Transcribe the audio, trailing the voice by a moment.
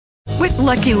With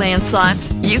Lucky Land Slots,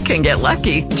 you can get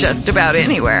lucky just about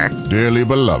anywhere. Dearly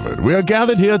beloved, we are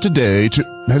gathered here today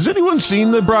to... Has anyone seen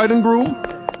the bride and groom?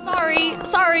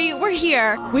 Sorry, we're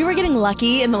here. We were getting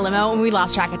lucky in the limo and we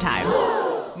lost track of time.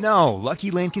 No,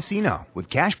 Lucky Land Casino, with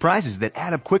cash prizes that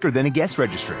add up quicker than a guest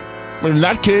registry. In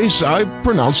that case, I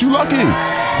pronounce you lucky.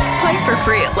 Play for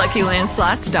free at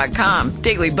LuckyLandSlots.com.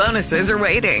 Daily bonuses are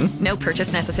waiting. No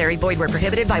purchase necessary. Void where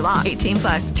prohibited by law.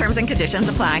 18+. Terms and conditions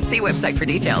apply. See website for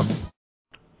details.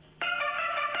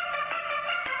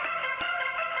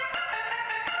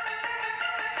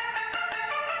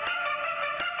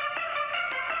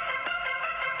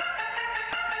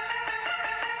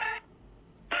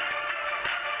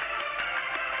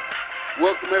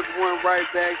 Welcome everyone right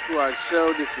back to our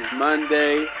show. This is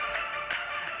Monday,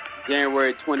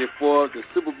 January 24th. The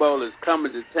Super Bowl is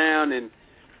coming to town in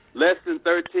less than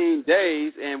 13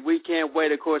 days, and we can't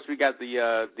wait. Of course, we got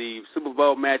the Super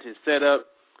Bowl matches set up.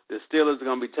 The Steelers are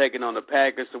going to be taking on the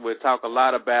Packers, so we'll talk a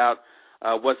lot about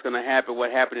what's going to happen,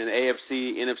 what happened in the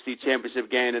AFC-NFC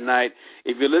Championship game tonight.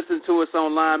 If you're listening to us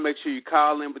online, make sure you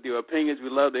call in with your opinions.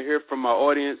 We love to hear from our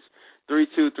audience,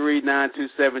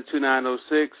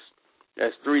 323-927-2906.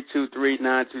 That's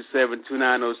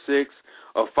 323-927-2906.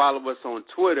 Or follow us on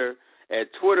Twitter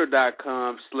at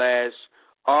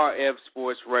twitter.com/RF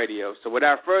Sports Radio. So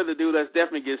without further ado, let's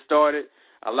definitely get started.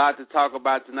 A lot to talk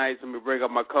about tonight, so let me bring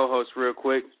up my co-host real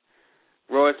quick.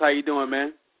 Royce, how you doing,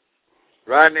 man?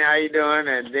 Rodney, how you doing?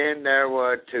 And then there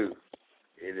were two.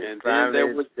 It is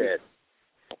finally set.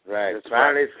 Right, that's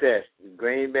finally set.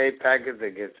 Green Bay Packers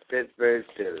against Pittsburgh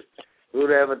Steelers.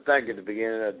 Who'd ever think at the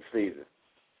beginning of the season?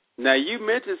 Now, you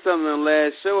mentioned something on the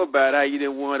last show about how you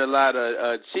didn't want a lot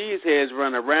of cheeseheads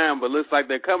running around, but looks like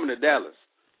they're coming to Dallas.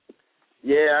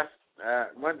 Yeah.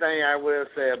 One thing I will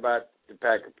say about the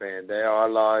Packer fans, they are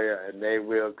loyal, and they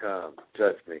will come.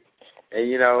 Trust me. And,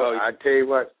 you know, I tell you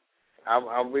what,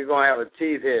 we're going to have a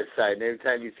cheesehead site, and every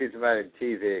time you see somebody in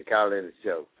cheesehead, call in the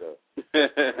show. So.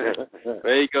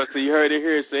 There you go. So you heard it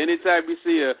here. So anytime you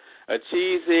see a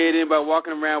cheesehead, anybody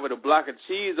walking around with a block of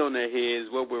cheese on their head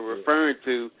is what we're referring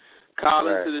to. Call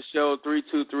into the show,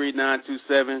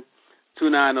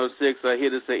 323-927-2906, or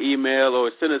hit us an email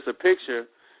or send us a picture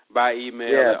by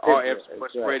email at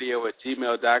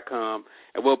rfsportsradio@gmail.com,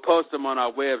 and we'll post them on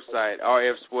our website,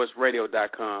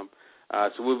 rfsportsradio.com.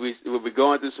 So we'll be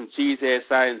going through some cheesehead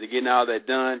sightings and getting all that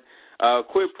done.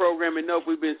 Quick programming note,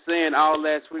 we've been saying all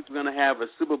last week we're going to have a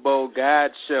Super Bowl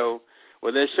guide show.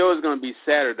 Well, that show is going to be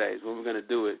Saturdays when we're going to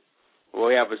do it.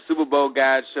 We'll have a Super Bowl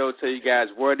guide show, tell you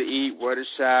guys where to eat, where to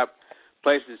shop,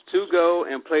 places to go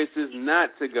and places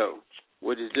not to go,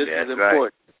 which is just as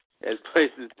important as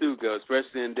places to go,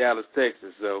 especially in Dallas,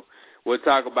 Texas. So we'll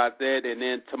talk about that. And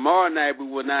then tomorrow night we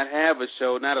will not have a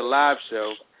show, not a live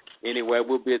show. Anyway,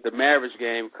 we'll be at the Mavericks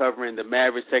game covering the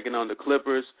Mavericks taking on the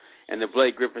Clippers and the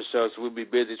Blake Griffin show. So we'll be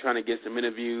busy trying to get some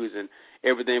interviews and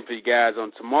everything for you guys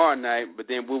on tomorrow night. But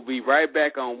then we'll be right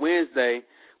back on Wednesday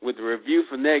with the review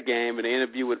from that game and the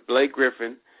interview with Blake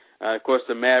Griffin. Of course,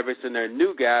 the Mavericks and their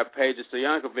new guy, Peja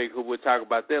Stojankovic, who we'll talk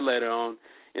about that later on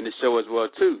in the show as well,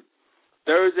 too.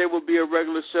 Thursday will be a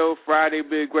regular show. Friday will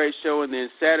be a great show. And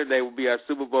then Saturday will be our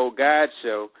Super Bowl guide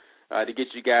show to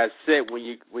get you guys set when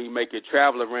you make your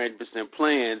travel arrangements and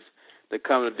plans to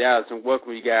come to Dallas, and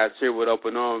welcome you guys here with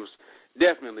open arms.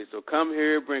 Definitely. So come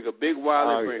here, bring a big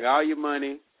wallet, bring all your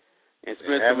money, and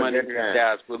spend some money here in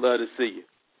Dallas. We'd love to see you.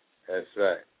 That's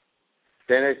right.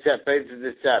 Stand at shop, faces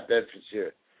the shop, that's for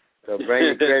sure. So bring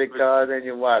your credit card and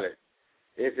your wallet.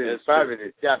 This is probably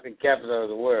the shopping capital of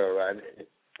the world, right?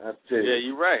 Yeah,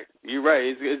 you're right. You're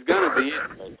right. It's going to be.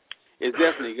 It's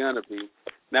definitely going to be.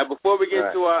 Now, before we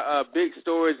get to our big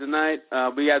stories tonight,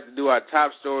 we have to do our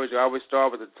top stories. We always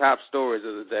start with the top stories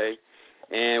of the day.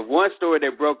 And one story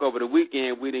that broke over the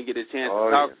weekend we didn't get a chance to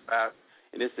talk about,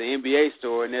 and it's the NBA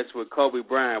story, and that's with Kobe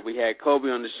Bryant. We had Kobe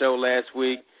on the show last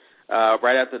week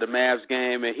right after the Mavs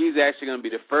game, and he's actually going to be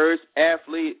the first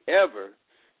athlete ever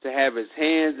to have his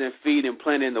hands and feet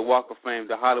implanted in the Walk of Fame,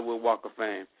 the Hollywood Walk of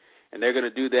Fame. And they're going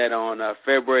to do that on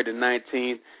February the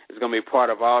 19th. It's going to be part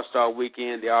of All-Star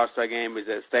Weekend. The All-Star Game is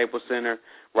at Staples Center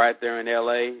right there in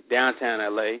L.A., downtown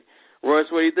L.A. Royce,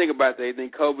 what do you think about that? You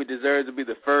think Kobe deserves to be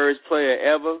the first player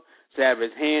ever to have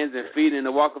his hands and feet in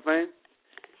the Walk of Fame?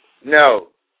 No.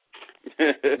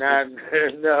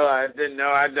 No, I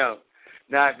don't.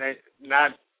 Not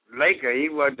Laker. He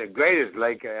wasn't the greatest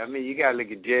Laker. I mean, you got to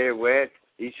look at Jerry West.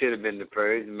 He should have been the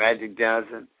first. Magic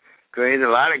Johnson. There's a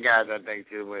lot of guys I think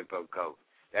should have went for Kobe.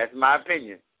 That's my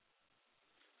opinion.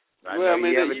 Well, I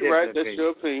mean, you're right. That's your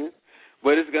opinion.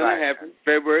 But it's going to happen.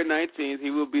 February 19th, he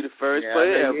will be the first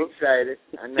player ever.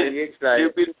 I know you're excited.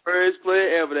 He'll be the first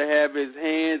player ever to have his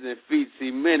hands and feet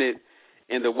cemented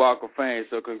in the Walk of Fame.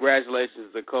 So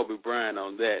congratulations to Kobe Bryant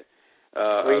on that.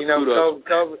 Kobe,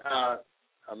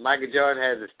 Michael Jordan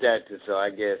has a statue, so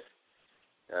I guess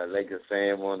Lakers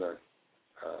fan want to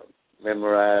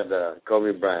memorize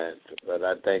Kobe Bryant. But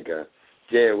I think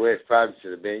Jerry West probably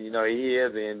should have been. He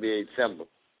is the NBA symbol.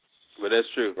 Well, that's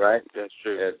true. Right? That's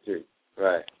true. That's true.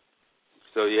 Right.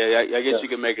 So, I guess you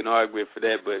can make an argument for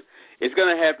that. But it's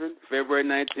going to happen February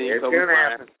 19th. It's going to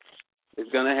happen.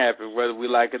 It's going to happen, whether we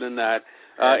like it or not.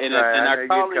 And our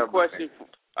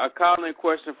calling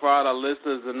question for all our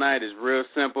listeners tonight is real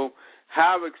simple.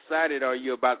 How excited are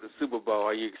you about the Super Bowl?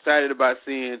 Are you excited about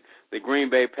seeing the Green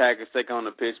Bay Packers take on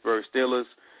the Pittsburgh Steelers?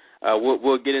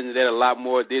 We'll get into that a lot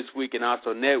more this week and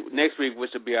also next week,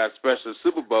 which will be our special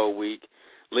Super Bowl week,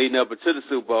 leading up into the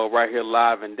Super Bowl right here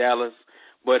live in Dallas.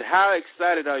 But how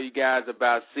excited are you guys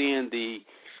about seeing the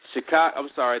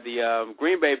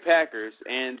Green Bay Packers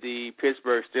and the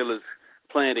Pittsburgh Steelers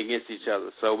playing against each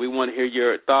other? So we want to hear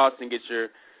your thoughts and get your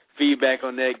feedback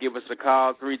on that. Give us a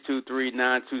call,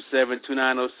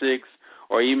 323-927-2906,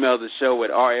 or email the show at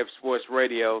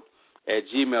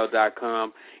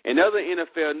rfsportsradio@gmail.com. In other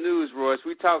NFL news, Royce,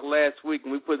 we talked last week,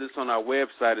 and we put this on our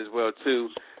website as well, too,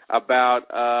 about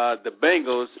the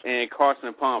Bengals and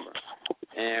Carson Palmer.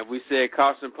 And we said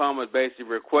Carson Palmer is basically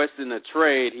requesting a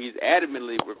trade. He's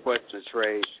adamantly requesting a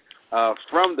trade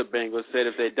from the Bengals. Said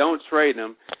if they don't trade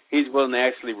him, he's willing to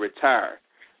actually retire.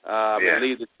 And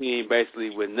leave the team basically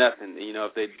with nothing,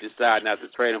 if they decide not to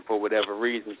trade him for whatever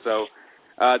reason. So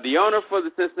the owner for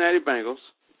the Cincinnati Bengals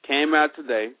came out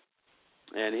today,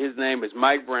 and his name is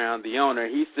Mike Brown, the owner.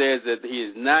 He says that he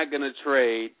is not going to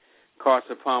trade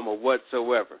Carson Palmer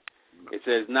whatsoever. It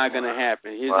says it's not going to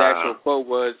happen. His actual quote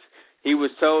was, he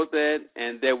was told that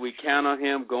and that we count on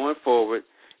him going forward.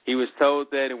 He was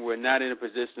told that and we're not in a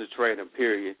position to trade him,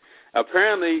 period.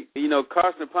 Apparently,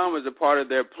 Carson Palmer is a part of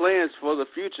their plans for the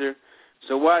future,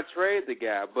 so why trade the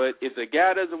guy? But if the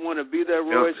guy doesn't want to be there,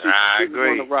 Royce, I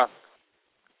agree. On the roster.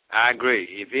 I agree.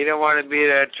 If he don't want to be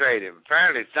there, trade him.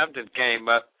 Apparently something came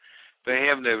up for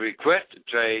him to request a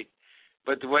trade,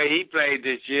 but the way he played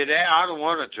this year, I don't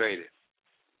want to trade him.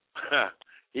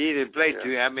 He didn't play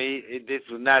too. I mean, this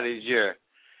was not his year.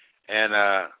 And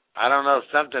I don't know,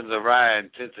 something's awry in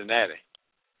Cincinnati.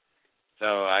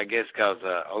 So I guess because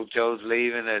Ocho's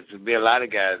leaving, there's going to be a lot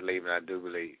of guys leaving, I do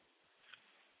believe.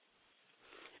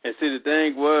 And see, the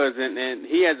thing was, and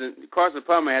Carson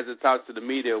Palmer hasn't talked to the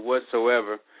media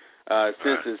whatsoever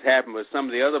since this happened, but some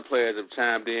of the other players have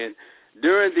chimed in.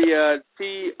 During the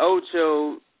T.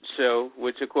 Ocho show,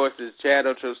 which, of course, is Chad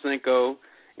Ochocinco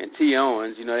and T.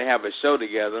 Owens, they have a show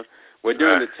together. Where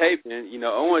during the taping,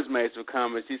 Owens made some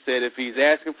comments. He said if he's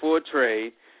asking for a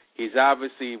trade, he's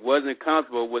obviously wasn't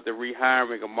comfortable with the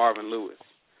rehiring of Marvin Lewis.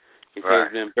 He said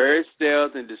he's been very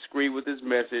stealth and discreet with his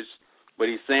message, but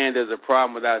he's saying there's a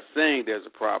problem without saying there's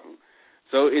a problem.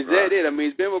 So is that it? I mean,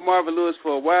 he's been with Marvin Lewis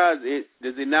for a while.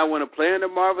 Does he not want to play under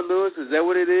Marvin Lewis? Is that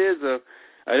what it is? Or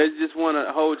does he just want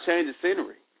a whole change of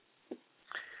scenery?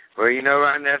 Well,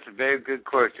 Ron, that's a very good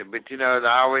question. But, there's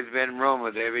always been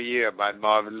rumors every year about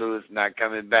Marvin Lewis not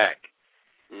coming back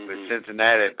with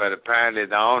Cincinnati. But apparently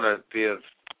the owner feels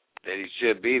that he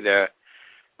should be there.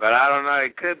 But I don't know.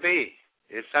 It could be.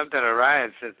 It's something awry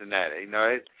in Cincinnati.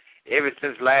 Ever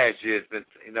since last year, it's been,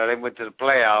 they went to the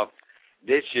playoffs.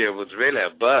 This year was really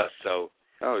a bust. So,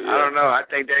 I don't know. I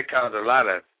think that caused a lot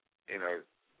of,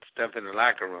 stuff in the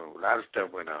locker room. A lot of stuff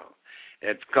went on.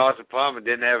 And Carson Palmer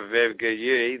didn't have a very good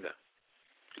year either.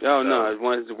 Oh, no. It's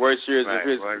one of the worst years of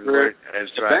his career.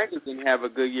 The Bengals didn't have a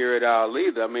good year at all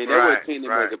either. I mean, they were a team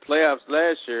that made the playoffs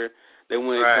last year. They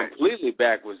went completely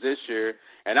backwards this year.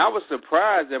 And I was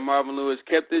surprised that Marvin Lewis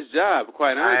kept his job,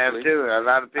 quite honestly. I am, too. A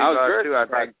lot of people are, too, I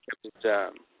think. Kept his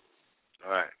job. All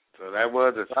right. So that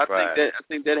was a surprise. I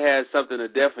think that has something to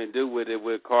definitely do with it,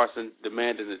 with Carson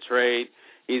demanding the trade.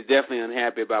 He's definitely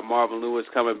unhappy about Marvin Lewis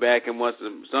coming back and wants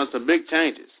some big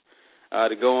changes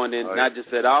to go on in, not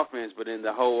just that offense, but in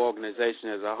the whole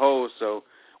organization as a whole. So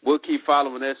we'll keep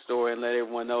following that story and let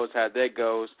everyone know how that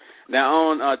goes.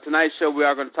 Now, on tonight's show, we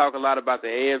are going to talk a lot about the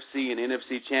AFC and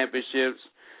NFC championships.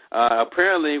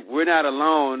 Apparently, we're not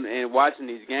alone in watching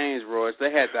these games, Royce.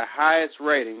 They had the highest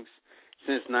ratings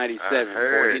since 97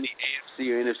 for any AFC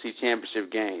or NFC championship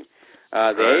game.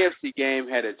 The AFC game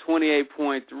had a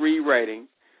 28.3 rating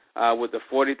with a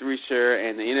 43 share,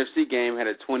 and the NFC game had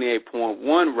a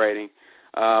 28.1 rating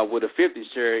with a 50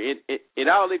 share. It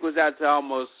all equals out to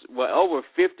almost over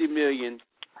 50 million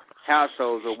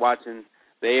households are watching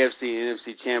the AFC and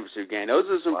NFC Championship game. Those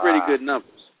are some pretty good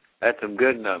numbers. That's some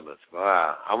good numbers.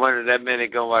 Wow. I wonder if that many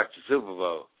going to watch the Super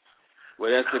Bowl. Well,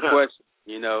 that's the question.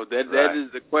 That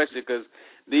is the question, because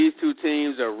these two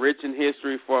teams are rich in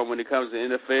history for when it comes to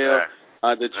NFL.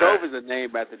 Right. The trophies are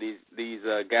named after these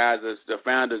guys, the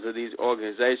founders of these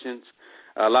organizations.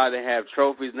 A lot of them have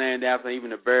trophies named after them,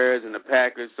 even the Bears and the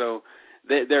Packers. So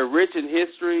they're rich in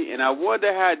history, and I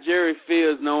wonder how Jerry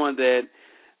feels knowing that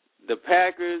the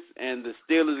Packers and the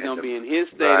Steelers are going to be in his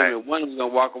stadium, and one of them is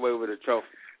going to walk away with a trophy.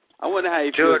 I wonder how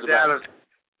he feels about it.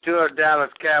 Two of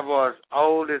Dallas Cowboys'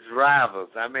 oldest rivals.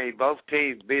 I mean, both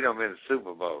teams beat them in the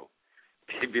Super Bowl.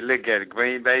 If you look at it,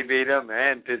 Green Bay beat them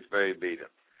and Pittsburgh beat them.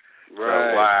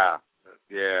 Right. So, wow.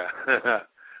 Yeah.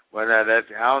 Well, I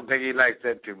don't think he likes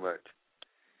that too much.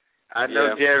 I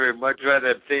know Jerry would much rather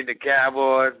have seen the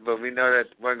Cowboys, but we know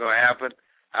that wasn't going to happen.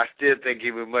 I still think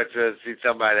he would much rather see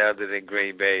somebody other than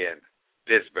Green Bay and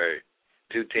Pittsburgh,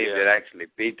 two teams that actually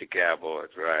beat the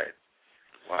Cowboys, right?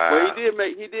 Wow. Well,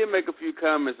 he did make a few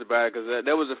comments about it, because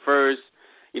that was the first,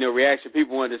 reaction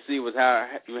people wanted to see was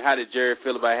how did Jerry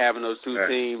feel about having those two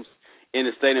teams in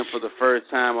the stadium for the first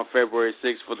time on February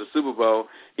 6th for the Super Bowl.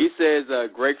 He says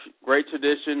great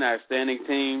tradition, outstanding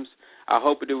teams. I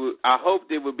hope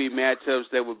there would be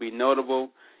matchups that would be notable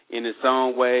in its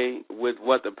own way with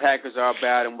what the Packers are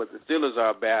about and what the Steelers are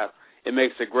about. It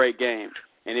makes a great game.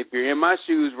 And if you're in my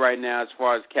shoes right now as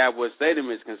far as Cowboy Stadium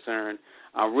is concerned,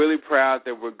 I'm really proud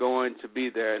that we're going to be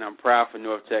there, and I'm proud for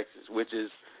North Texas, which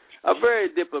is a very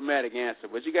diplomatic answer.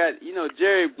 But you got,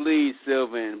 Jerry bleeds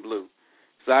silver and blue.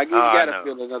 So he's got to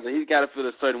feel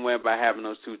a certain way about having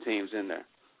those two teams in there.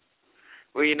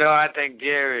 Well, I think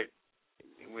Jerry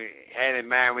had in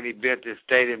mind when he built this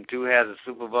stadium to have a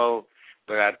Super Bowl,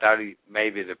 but I thought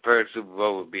maybe the first Super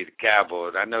Bowl would be the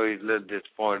Cowboys. I know he's a little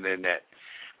disappointed in that.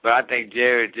 But I think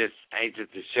Jerry just anxious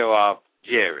to show off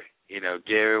Jerry.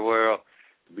 Jerry World,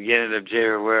 the beginning of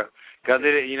Jerry World. Because,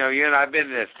 I've been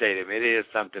in that stadium. It is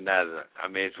something else.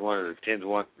 It's one of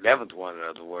the 11th wonder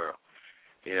of the world.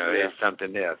 It's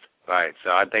something else. Right.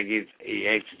 So I think he's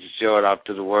anxious to show it off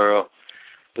to the world.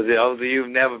 For those of you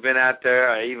who've never been out there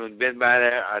or even been by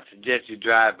there, I suggest you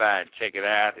drive by and check it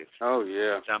out. It's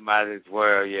somebody's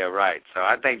world. Yeah, right. So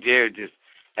I think Jerry just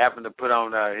happened to put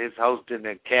on his hosting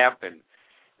and cap, and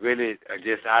really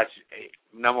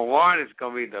number one, it's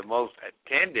going to be the most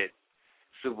attended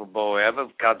Super Bowl ever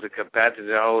because the capacity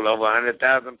to hold over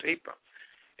 100,000 people.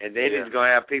 And then he's going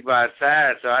to have people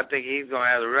outside, so I think he's going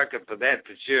to have the record for that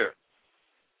for sure.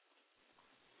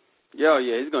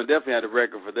 He's going to definitely have the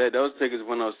record for that. Those tickets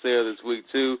went on sale this week,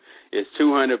 too. It's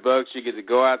 $200. You get to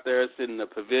go out there, sit in the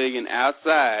pavilion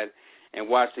outside, and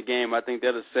watch the game. I think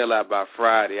that'll sell out by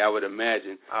Friday, I would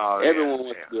imagine. Everyone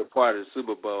wants to be a part of the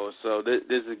Super Bowl, so this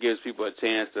gives people a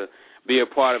chance to be a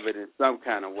part of it in some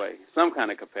kind of way, some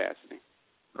kind of capacity.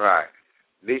 Right.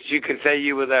 At least you can say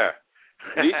you were there.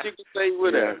 At least you can say you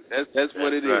were there. That's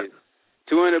what it is.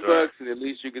 $200, and at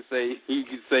least you can say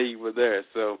you were there.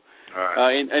 So,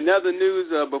 in another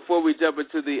news, before we jump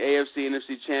into the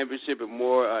AFC-NFC Championship and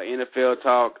more NFL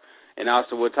talk, and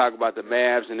also we'll talk about the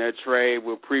Mavs and their trade.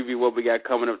 We'll preview what we got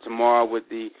coming up tomorrow with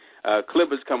the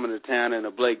Clippers coming to town and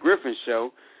the Blake Griffin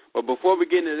show. But before we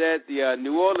get into that, the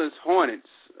New Orleans Hornets,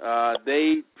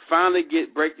 they finally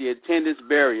break the attendance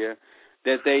barrier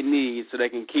that they need so they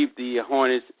can keep the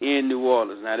Hornets in New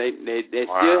Orleans. Now, they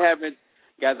still haven't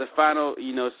got the final,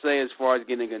 say as far as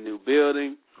getting a new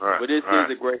building, but this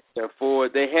is a great step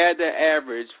forward. They had to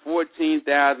average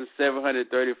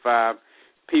 14,735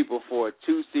 people for a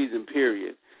two-season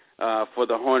period for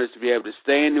the Hornets to be able to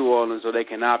stay in New Orleans so they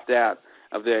can opt out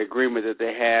of their agreement that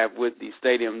they have with the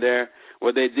stadium there.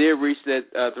 Well, they did reach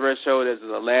that threshold as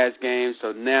the last game,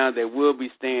 so now they will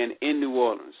be staying in New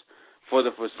Orleans for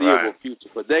the foreseeable future.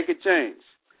 But they could change.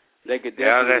 They could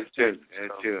definitely change.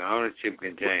 That's true. Ownership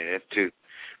can change. That's true.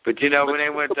 But when they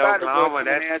went to Oklahoma,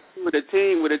 with a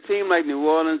team like New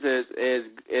Orleans,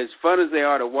 as fun as they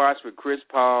are to watch with Chris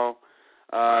Paul,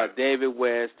 David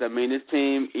West. This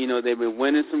team, they've been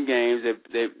winning some games.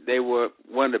 They were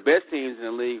one of the best teams in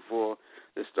the league for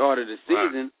the start of the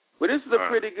season. But this is a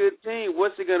pretty good team.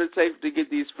 What's it going to take to get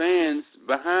these fans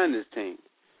behind this team?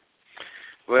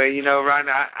 Well, right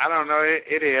now, I don't know.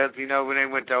 It is. When they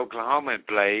went to Oklahoma and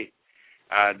played,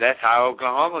 that's how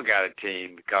Oklahoma got a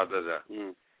team because of the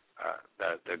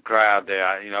crowd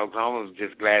there. Oklahoma was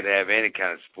just glad to have any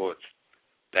kind of sports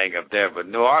thing up there. But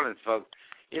New Orleans folks,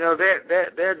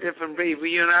 they're a different breed.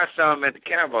 You and I saw them at the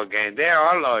Cowboy game. They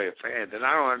are loyal fans, and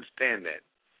I don't understand that.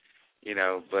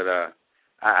 But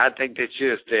I think they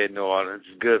should stay in New Orleans.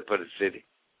 It's good for the city.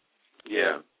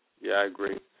 Yeah, I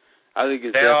agree. I think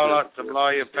it's they all are some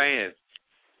loyal fans.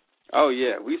 Oh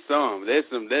yeah, we saw them. There's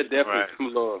definitely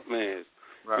some loyal fans.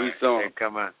 Right. We saw them.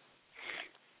 Come on.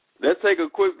 Let's take a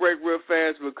quick break real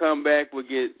fast. We'll come back. We'll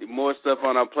get more stuff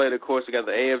on our plate. Of course, we got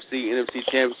the AFC-NFC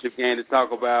Championship game to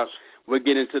talk about. We'll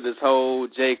get into this whole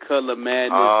Jay Cutler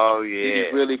madness. Oh, yeah. Did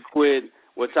he really quit?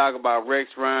 We'll talk about Rex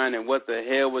Ryan and what the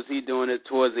hell was he doing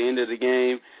towards the end of the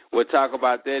game. We'll talk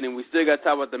about that. And we still got to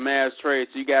talk about the Mavs trade.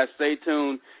 So you guys stay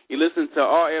tuned. You listen to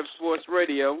RF Sports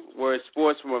Radio, where it's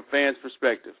sports from a fan's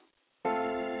perspective.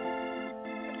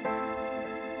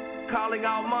 Calling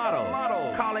all models,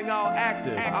 calling all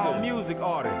actors, all music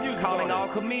artists, calling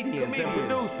all comedians and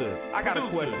producers. I got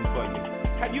a question for you.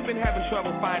 Have you been having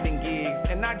trouble finding gigs,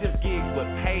 and not just gigs, but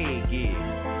paid gigs?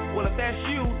 Well, if that's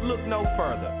you, look no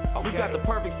further. We got the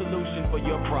perfect solution for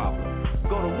your problem.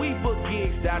 Go to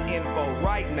WeBookGigs.info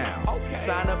right now.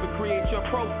 Sign up and create your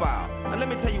profile. And let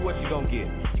me tell you what you're going to get.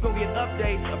 You're going to get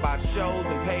updates about shows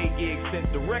and paid gigs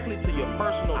sent directly to your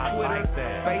personal Twitter,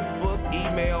 Facebook,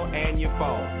 email, and your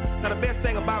phone. Now, the best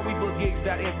thing about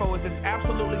WeBookGigs.info is it's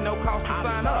absolutely no cost to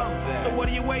sign up. So what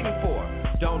are you waiting for?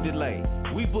 Don't delay.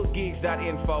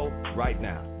 WeBookGigs.info right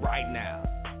now. Right now.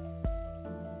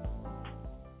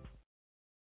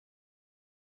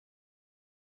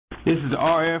 This is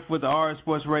RF with the RF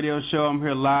Sports Radio Show. I'm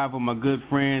here live with my good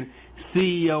friend,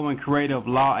 CEO and creator of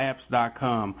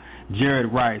LawApps.com,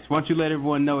 Jared Rice. Why don't you let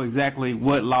everyone know exactly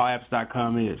what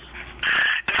LawApps.com is?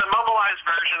 It's a mobilized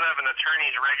version of an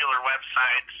attorney's regular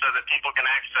website so that people can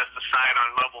access the site on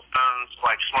mobile phones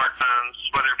like smartphones,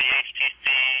 whether it be HTC,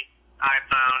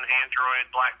 iPhone, Android,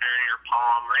 BlackBerry, or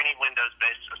Palm, or any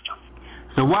Windows-based system.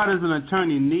 So why does an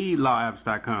attorney need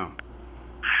LawApps.com?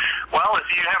 Well, if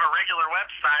you have a regular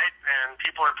website and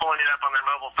people are pulling it up on their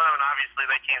mobile phone, obviously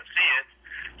they can't see it.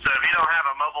 So if you don't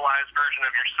have a mobilized version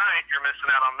of your site, you're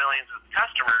missing out on millions of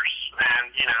customers.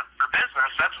 And, for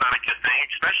business, that's not a good thing,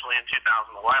 especially in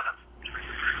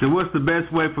 2011. So what's the best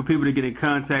way for people to get in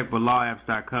contact with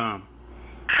LawApps.com?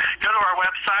 Go to our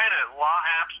website at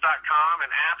lawapps.com, and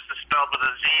apps is spelled with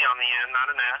a Z on the end, not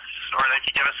an S. Or they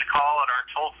can give us a call at our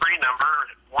toll-free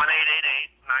number,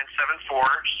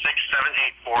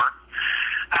 1-888-974-6784.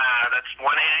 That's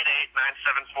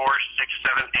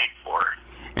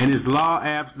 1-888-974-6784. And it's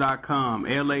lawapps.com,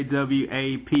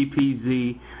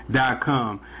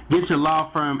 LAWAPPZ.com. Get your law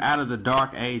firm out of the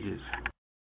dark ages.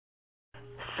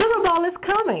 Super Bowl is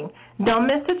coming. Don't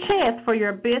miss a chance for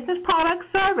your business, product,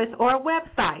 service, or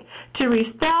website to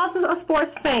reach thousands of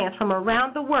sports fans from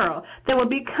around the world that will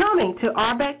be coming to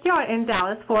our backyard in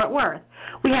Dallas-Fort Worth.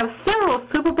 We have several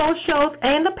Super Bowl shows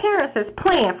and appearances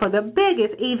planned for the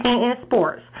biggest event in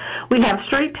sports. We have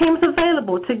street teams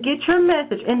available to get your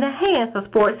message in the hands of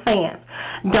sports fans.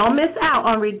 Don't miss out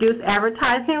on reduced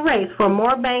advertising rates for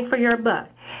more bang for your buck.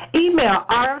 Email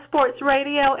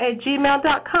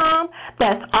rfsportsradio@gmail.com.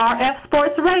 That's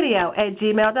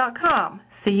rfsportsradio@gmail.com.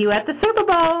 See you at the Super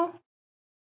Bowl.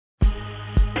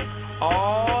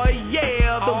 Oh,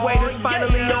 yeah, the wait is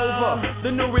finally over. The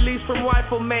new release from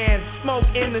Rifleman, Smoke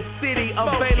in the City,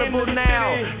 available now.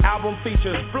 Album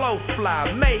features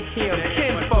Blowfly, Make Him,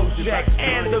 Kinfolk Jack,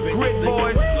 and the Grit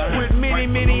Boys, with many,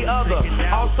 many others.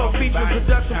 Also featuring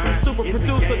production from super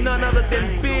producer none other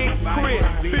than Big Chris.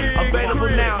 Available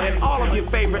now at all of your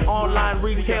favorite online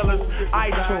retailers,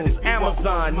 iTunes,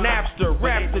 Amazon, Napster,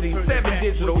 Rhapsody, 7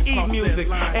 Digital, eMusic,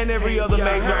 and every other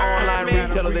major online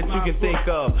retailer that you can think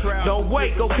of. Don't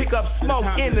wait, go pick up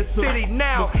Smoke in the City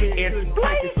now. It's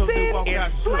blazing,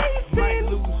 it's blazing.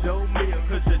 Lose your meal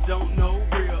cause you don't know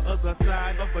real. Other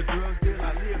side of a drug deal,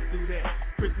 I live through that.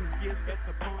 Christmas gifts at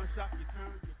the pawn shop, you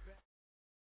turn your back.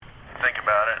 Think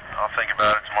about it. I'll think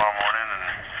about it tomorrow morning and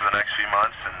for the next few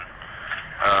months. And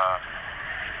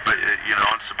but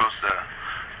it's supposed to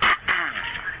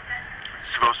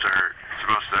hurt. It's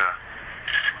supposed to.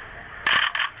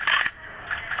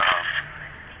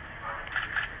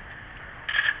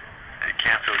 It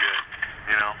can't feel good,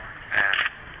 and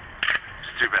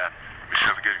it's too bad. We should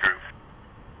have a good group.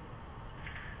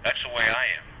 That's the way I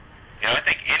am. I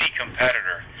think any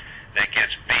competitor that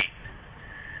gets beat,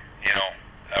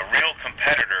 a real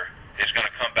competitor is going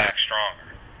to come back stronger.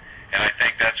 And I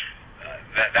think that's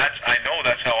I know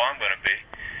that's how I'm going to be,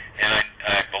 and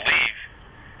I believe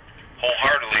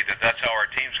wholeheartedly that that's how our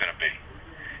team's going to be.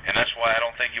 And that's why I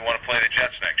don't think you want to play the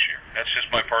Jets next year. That's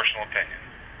just my personal opinion.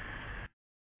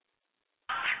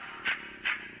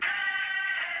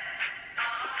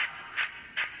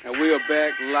 And we are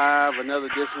back live, another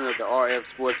edition of the RF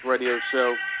Sports Radio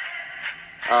Show.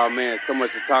 Oh, man, so much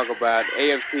to talk about.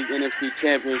 AFC-NFC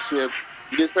Championship.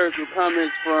 You just heard some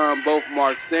comments from both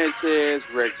Mark Sanchez,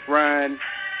 Rex Ryan.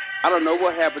 I don't know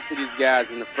what happened to these guys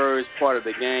in the first part of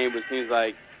the game, but it seems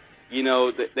like You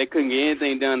know, they couldn't get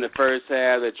anything done in the first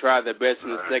half. They tried their best in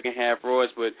the second half,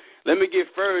 Royce. But let me get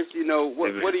first, you know,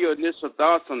 what are your initial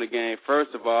thoughts on the game,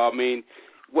 first of all? I mean,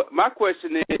 my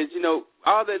question is, you know,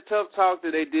 all that tough talk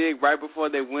that they did right before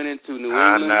they went into New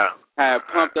England had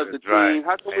pumped up the team. Right.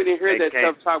 How come we didn't hear that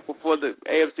tough talk before the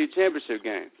AFC Championship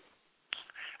game?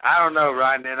 I don't know,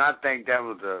 Rodney, and I think that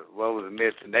was what was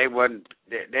missing. They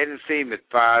didn't seem as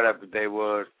fired up as they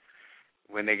was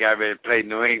when they got ready to play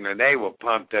New England. They were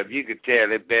pumped up. You could tell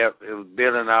it was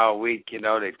building all week. You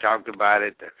know, they talked about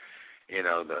it.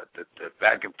 The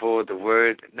back and forth, the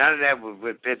words. None of that was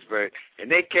with Pittsburgh, and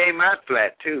they came out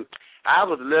flat too. I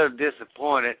was a little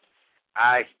disappointed.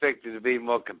 I expected to be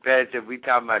more competitive. We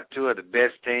talking about two of the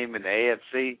best teams in the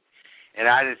AFC, and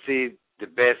I didn't see the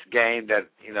best game that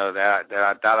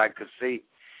I thought I could see.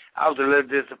 I was a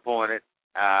little disappointed.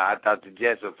 I thought the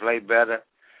Jets would play better.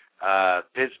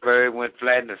 Pittsburgh went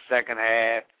flat in the second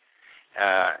half.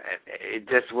 It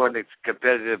just wasn't as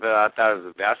competitive as I thought it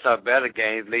would be. I saw better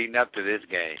games leading up to this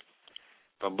game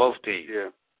from both teams.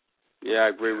 Yeah, I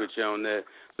agree with you on that.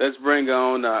 Let's bring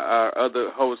on our other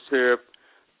host here,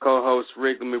 co-host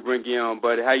Rick. Let me bring you on,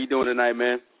 buddy. How you doing tonight,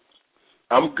 man?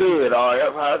 I'm good,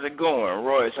 RF. How's it going?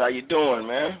 Royce, how you doing,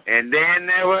 man? And then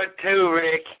there were two,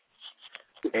 Rick.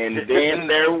 And then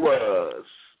there was.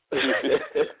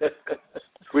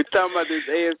 We're talking about this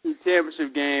AFC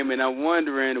Championship game, and I'm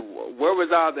wondering, where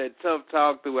was all that tough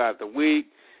talk throughout the week?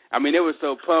 I mean, they were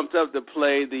so pumped up to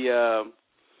play the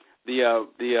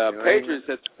Patriots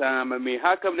at the time. I mean,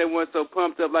 how come they weren't so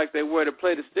pumped up like they were to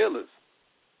play the Steelers?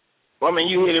 Well, I mean,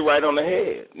 you hit it right on the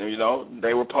head. You know,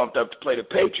 they were pumped up to play the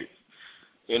Patriots.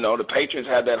 You know, the Patriots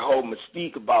had that whole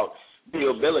mystique about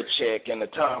Bill Belichick and the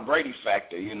Tom Brady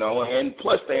factor, you know, and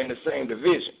plus they're in the same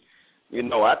division. You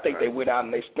know, I think they went out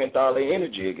and they spent all their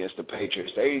energy against the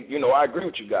Patriots. I agree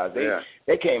with you guys.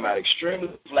 They came out extremely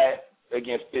flat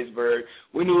against Pittsburgh.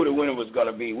 We knew what the winner was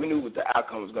going to be. We knew what the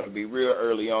outcome was going to be real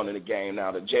early on in the game.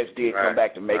 Now, the Jets did come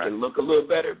back to make it look a little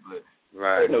better, but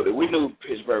we knew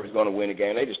Pittsburgh was going to win the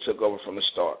game. They just took over from the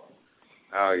start.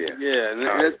 Oh, yeah. Yeah,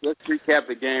 and let's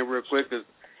recap the game real quick. Cause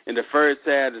in the first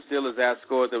half, the Steelers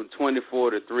outscored them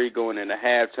 24-3 going into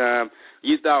halftime.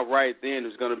 You thought right then it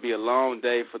was going to be a long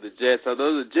day for the Jets.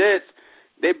 Although the Jets,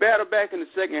 they battled back in the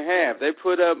second half. They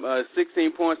put up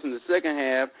 16 points in the second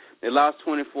half. They lost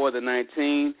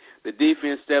 24-19. The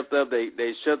defense stepped up. They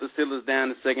shut the Steelers down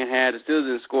in the second half. The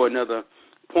Steelers didn't score another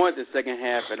point in the second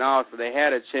half at all, so they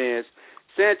had a chance.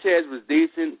 Sanchez was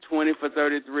decent, 20 for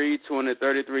 33,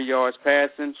 233 yards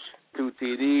passing, 2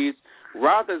 TDs.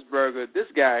 Roethlisberger, this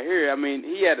guy here, I mean,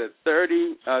 he had a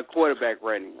 30 quarterback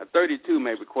rating, a 32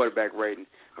 maybe quarterback rating.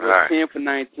 It was 10 for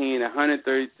 19,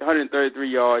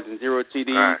 133 yards, and 0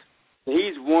 TDs. So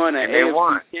he's won an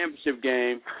AFC Championship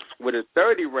game with a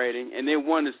 30 rating and then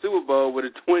won the Super Bowl with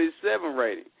a 27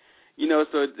 rating. You know,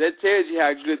 so that tells you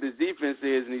how good this defense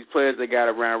is and these players they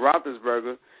got around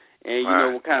Roethlisberger. And, you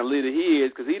know, what kind of leader he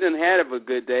is, because he didn't have a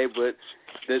good day. But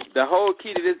the whole key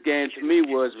to this game to me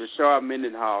was Rashard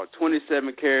Mendenhall,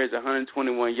 27 carries,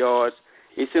 121 yards.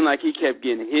 It seemed like he kept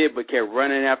getting hit but kept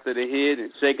running after the hit and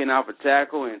shaking off a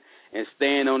tackle and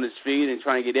staying on his feet and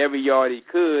trying to get every yard he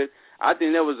could. I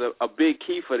think that was a big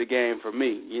key for the game for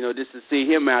me, you know, just to see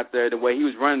him out there, the way he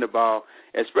was running the ball,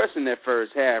 especially in that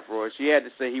first half, Royce. You had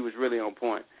to say he was really on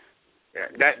point. Yeah,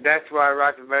 that's why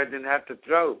Roethlisberger didn't have to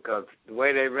throw, because the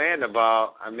way they ran the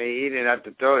ball, I mean, he didn't have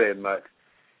to throw that much.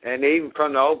 And even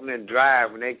from the opening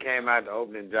drive, when they came out the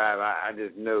opening drive, I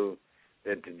just knew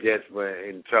that the Jets were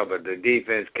in trouble. The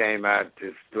defense came out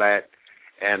just flat.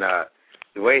 And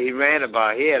the way he ran the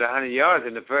ball, he had 100 yards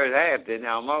in the first half, didn't he,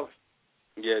 almost?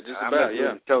 Yeah, just about,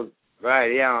 yeah. So, right,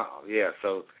 yeah.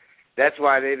 So that's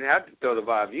why they didn't have to throw the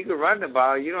ball. If you can run the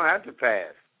ball, you don't have to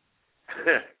pass.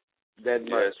 That much.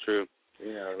 Yeah, that's true.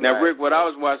 Yeah, now, Rick, when I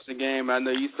was watching the game, I know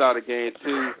you saw the game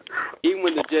too. Even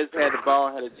when the Jets had the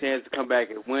ball, had a chance to come back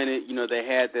and win it, you know, they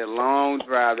had that long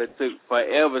drive that took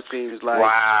forever, seems like.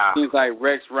 Wow. Seems like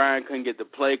Rex Ryan couldn't get the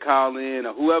play call in,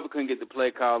 or whoever couldn't get the play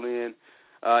call in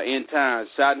time,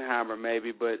 Schottenheimer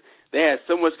maybe, but they had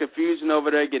so much confusion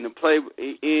over there getting the play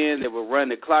in. They were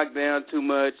running the clock down too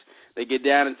much. They get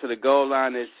down into the goal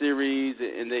line in that series,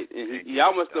 and he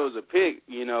almost throws a pick,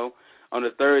 you know, on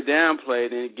the third down play,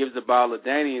 then he gives the ball to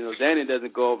Danny, and Danny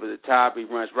doesn't go over the top. He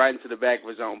runs right into the back of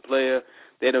his own player.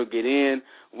 They don't get in.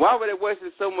 Why were they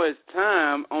wasting so much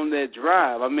time on that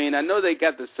drive? I mean, I know they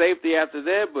got the safety after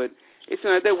that, but it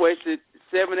seemed like they wasted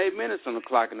 7-8 minutes on the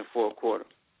clock in the fourth quarter.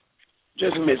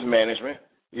 Just mismanagement.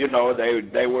 You know,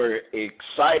 they were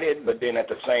excited, but then at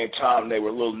the same time they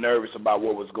were a little nervous about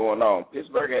what was going on.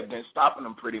 Pittsburgh had been stopping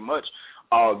them pretty much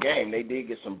all game. They did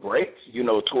get some breaks,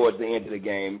 towards the end of the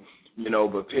game,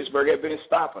 but Pittsburgh had been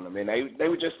stopping them, and they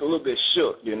were just a little bit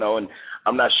shook, and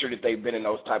I'm not sure that they've been in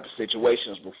those type of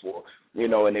situations before,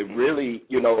 and it really,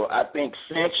 I think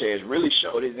Sanchez really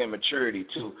showed his immaturity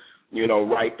too,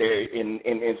 right there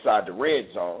inside the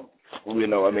red zone.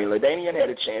 LaDainian had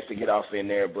a chance to get off in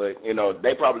there, but,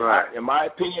 they probably, in my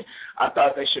opinion, I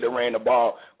thought they should have ran the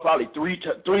ball probably three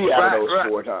out of those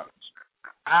 4 times.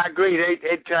 I agree.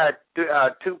 They tried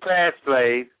 2 pass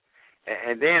plays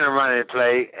and then a running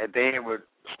play at the end.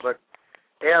 But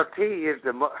LT is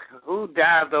who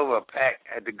dives over a pack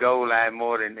at the goal line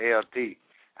more than LT?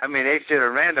 I mean, they should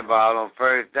have ran the ball on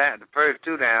first down. The first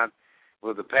 2 downs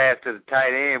was a pass to the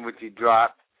tight end, which he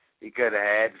dropped. He could have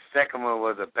had. The second one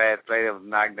was a pass play that was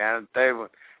knocked down. The third one,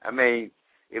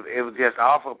 it was just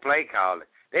awful play calling.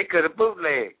 They could have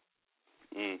bootlegged.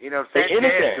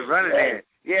 Sanchez was running there.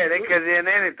 Yeah, they could have done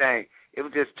anything. It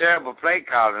was just terrible play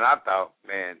calling, I thought,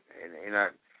 man.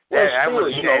 That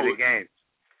was the game.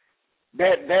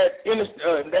 That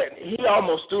he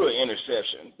almost threw an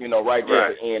interception, right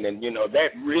there at the end, and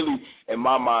that really, in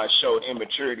my mind, showed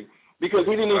immaturity because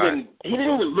he didn't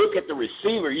even look at the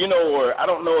receiver, or I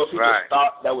don't know if he just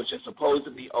thought that was just supposed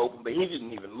to be open, but he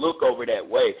didn't even look over that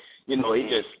way. He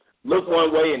just looked one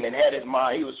way and then had his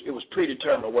mind. It was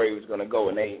predetermined where he was going to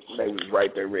go, and they was right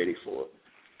there ready for it.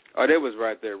 Oh, they was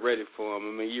right there ready for him.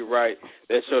 I mean, you're right.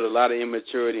 That showed a lot of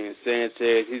immaturity in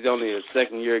Sanchez. He's only a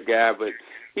second-year guy, but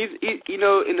he's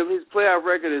his playoff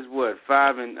record is what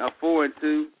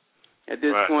 4-2 at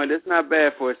this point. That's not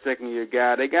bad for a second-year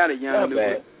guy. They got a young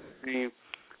new team,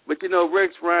 but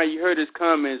Rex Ryan. You heard his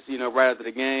comments. Right after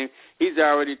the game, he's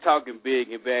already talking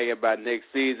big and bad about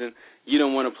next season. You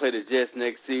don't want to play the Jets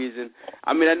next season.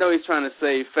 I mean, I know he's trying to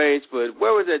save face, but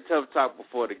where was that tough talk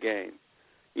before the game?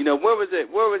 Where was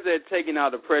that taking all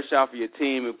the pressure off of your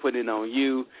team and putting it on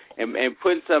you and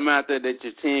putting something out there that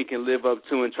your team can live up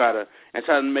to and try to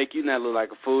make you not look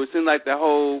like a fool? It seemed like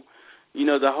the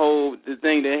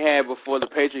thing they had before the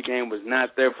Patriot game was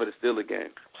not there for the Steelers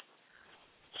game.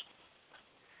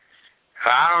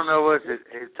 I don't know what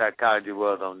his psychology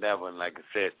was on that one. Like I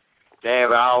said, they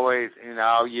have always,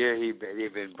 all year he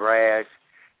been brash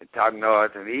and talking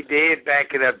noise, and he did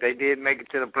back it up. They did make it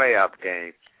to the playoff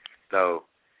game, so.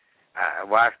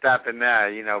 Why stop it now?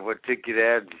 What took you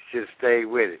there? You should have stayed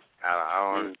with it. I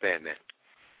don't understand that.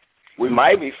 We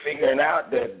might be figuring out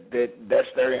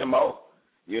that's their MO.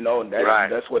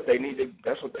 That's what they need to.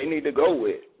 That's what they need to go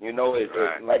with.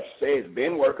 It, like you say, it's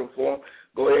been working for them.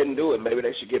 Go ahead and do it. Maybe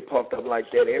they should get pumped up like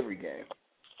that every game.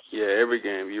 Yeah, every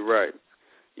game. You're right.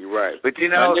 But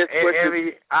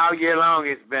all year long,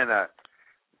 it's been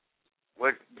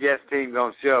what Jets team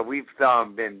gonna show? We've saw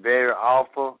them been very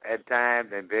awful at times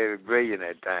and very brilliant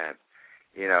at times.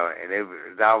 And it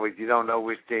was always you don't know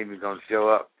which team is gonna show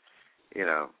up.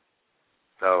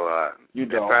 So you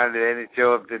don't. They didn't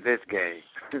show up to this game.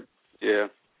 Yeah.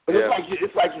 But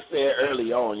it's like you said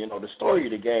early on. The story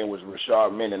of the game was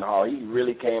Rashard Mendenhall. He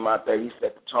really came out there. He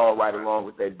set the tone right along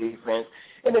with that defense.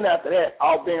 And then after that,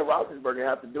 all Ben Roethlisberger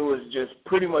have to do is just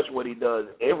pretty much what he does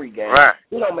every game. Right.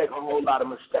 He don't make a whole lot of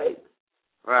mistakes.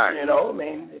 Right.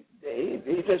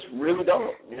 He just really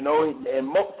don't.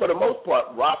 For the most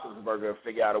part, Roethlisberger will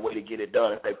figure out a way to get it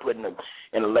done if they put him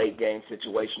in a late game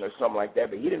situation or something like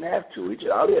that. But he didn't have to.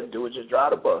 All he had to do was just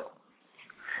drive the bus.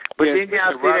 But didn't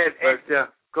y'all see that extra?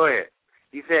 Go ahead.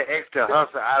 You said extra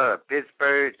hustle out of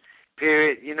Pittsburgh.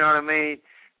 Period. You know what I mean?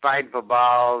 Fighting for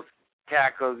balls,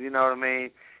 tackles. You know what I mean?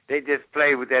 They just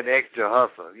play with that extra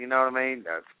hustle. You know what I mean?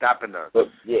 Stopping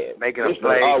making a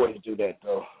play. Always do that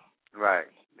though. Right.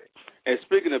 And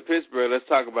speaking of Pittsburgh, let's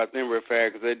talk about them real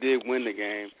fast because they did win the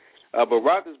game. But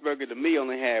Roethlisberger, to me,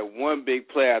 only had one big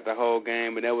play out the whole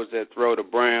game, and that was that throw to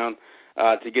Brown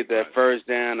to get that first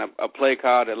down, a play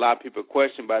call that a lot of people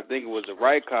questioned, but I think it was the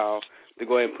right call to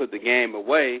go ahead and put the game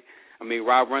away. I mean,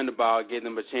 Rob run the ball, getting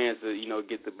them a chance to,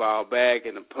 get the ball back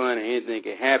and a punt and anything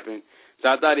can happen. So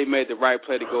I thought he made the right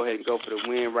play to go ahead and go for the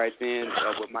win right then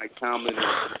with Mike Tomlin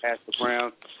and Pastor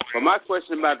Brown. But my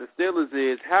question about the Steelers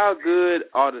is, how good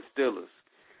are the Steelers?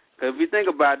 Because if you think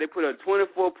about it, they put up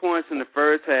 24 points in the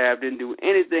first half, didn't do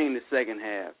anything in the second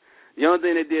half. The only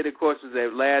thing they did, of course, was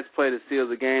that last play to seal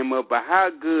the game up. But how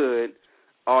good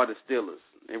are the Steelers?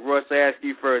 And Russ, I ask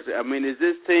you first. I mean, is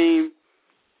this team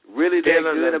really that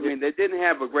good? I mean, they didn't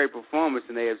have a great performance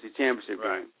in the AFC Championship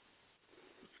game.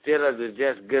 Steelers are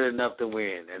just good enough to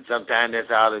win, and sometimes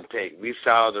that's all it takes. We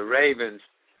saw the Ravens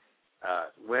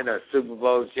win a Super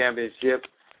Bowl championship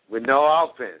with no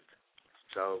offense.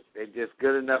 So they're just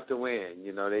good enough to win.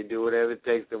 They do whatever it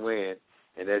takes to win,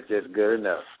 and that's just good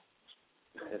enough.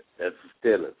 That's the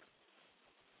Steelers.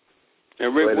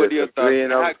 And Rick, what are your thoughts?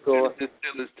 How good is this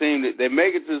Steelers team? They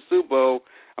make it to the Super Bowl.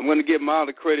 I'm going to give them all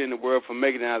the credit in the world for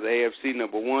making it out of the AFC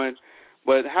 #1.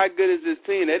 But how good is this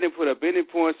team? They didn't put up any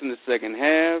points in the second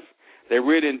half. They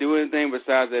really didn't do anything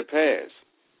besides their pass.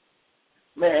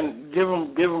 Man, give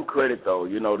them credit though.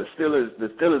 You know, the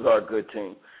Steelers are a good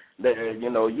team. They're, you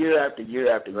know, year after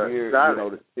year after year, you know,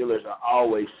 the Steelers are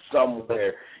always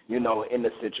somewhere, you know, in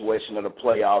the situation of the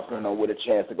playoffs, you know, with a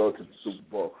chance to go to the Super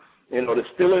Bowl. You know, the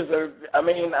Steelers are, I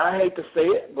mean, I hate to say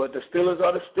it, but the Steelers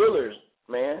are the Steelers,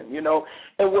 man, you know.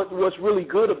 And what's really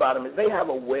good about them is they have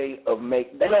a way of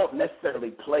they don't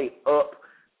necessarily play up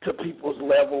to people's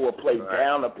level or play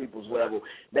down to people's level.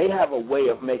 They have a way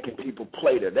of making people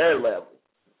play to their level.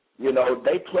 You know,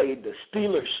 they play the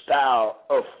Steelers style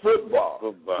of football.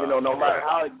 You know, no matter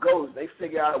how it goes, they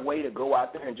figure out a way to go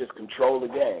out there and just control the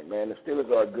game, man. The Steelers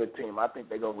are a good team. I think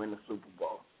they're going to win the Super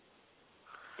Bowl.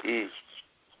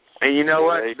 And you know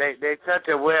what? They're such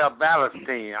a well-balanced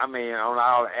team. I mean, on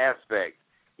all aspects.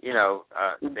 You know,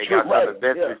 they got some of the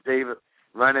best receivers,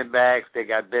 running backs. They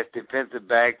got best defensive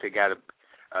backs. They got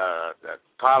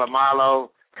Palomalo.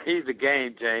 He's a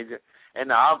game changer. And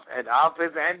the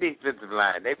offensive and defensive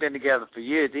line, they've been together for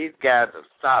years. These guys are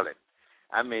solid.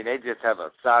 I mean, they just have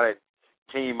a solid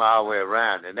team all the way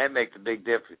around, and that makes a big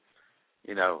difference,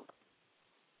 you know.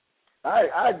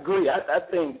 I agree. I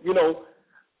think, you know,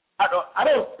 I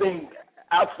don't think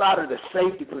outside of the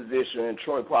safety position in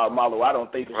Troy Polamalu, I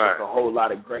don't think there's just a whole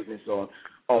lot of greatness on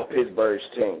Pittsburgh's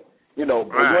team. You know,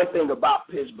 but one thing about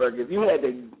Pittsburgh, if you had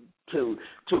to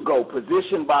go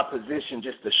position by position,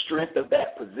 just the strength of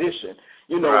that position,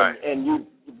 you know, and you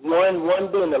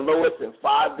one being the lowest and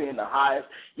 5 being the highest,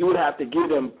 you would have to give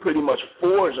them pretty much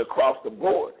 4s across the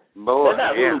board. They're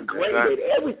not really great at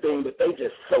everything, but they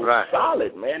just so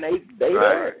solid, man. They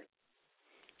there.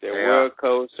 They're well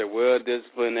coached. They're well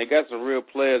disciplined. They got some real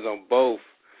players on both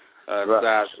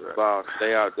sides of the ball.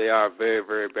 They are a very,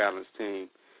 very balanced team.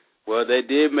 Well, they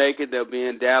did make it. They'll be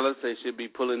in Dallas. They should be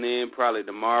pulling in probably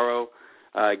tomorrow,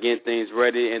 getting things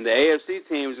ready. And the AFC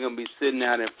team is going to be sitting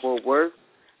out in Fort Worth.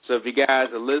 So if you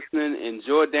guys are listening,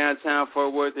 enjoy downtown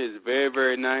Fort Worth. It's very,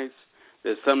 very nice.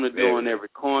 There's something to do on every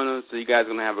corner, so you guys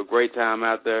are going to have a great time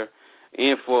out there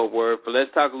in Fort Worth. But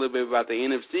let's talk a little bit about the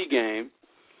NFC game.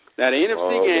 Now, the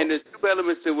NFC game, there's 2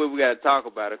 elements to what we got to talk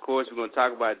about. Of course, we're going to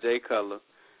talk about Jay Cutler,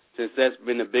 since that's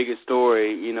been the biggest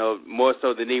story, you know, more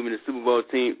so than even the Super Bowl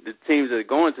team, the teams that are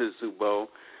going to the Super Bowl.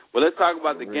 Well, let's talk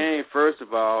about the game first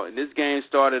of all. And this game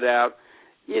started out,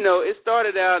 you know,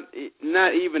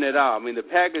 not even at all. I mean, the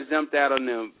Packers jumped out on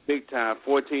them big time,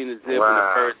 14-0 in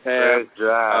the first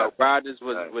half. Rodgers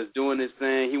was doing his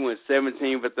thing. He went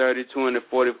 17 for 30,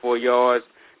 244 yards.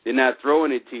 Did not throw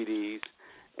any TDs.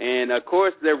 And, of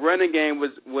course, their running game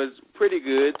was pretty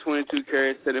good, 22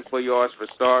 carries, 74 yards for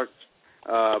Stark.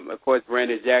 Of course,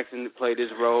 Brandon Jackson played his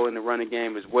role in the running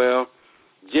game as well.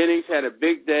 Jennings had a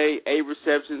big day, 8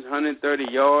 receptions, 130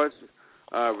 yards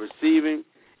receiving.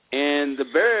 And the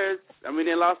Bears, I mean,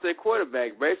 they lost their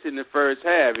quarterback basically in the first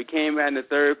half. He came out in the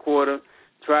third quarter,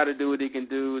 tried to do what he can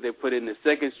do. They put in the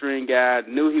second-string guy,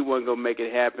 knew he wasn't going to make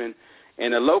it happen.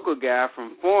 And a local guy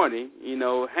from Forney, you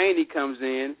know, Haney comes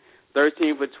in,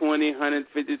 13 for 20,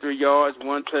 153 yards,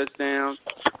 1 touchdown.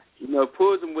 You know,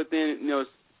 pulls them within, you know,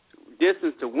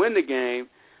 distance to win the game,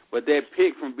 but that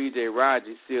pick from B.J.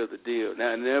 Rogers sealed the deal.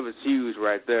 Now, that was huge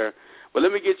right there. But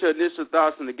let me get your initial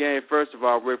thoughts on the game, first of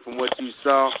all, Rick, from what you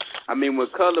saw. I mean, when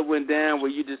Cutler went down, were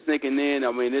you just thinking then,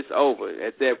 I mean, it's over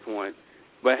at that point?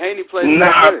 But Haney played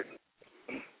good.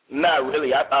 Not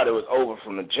really. I thought it was over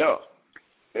from the jump.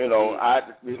 You know,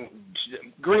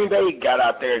 Green Bay got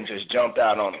out there and just jumped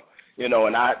out on him. You know,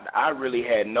 and I really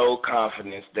had no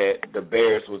confidence that the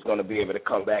Bears was going to be able to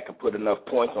come back and put enough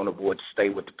points on the board to stay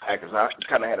with the Packers. I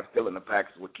kind of had a feeling the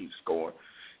Packers would keep scoring,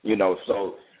 you know.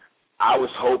 So I was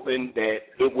hoping that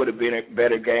it would have been a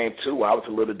better game, too. I was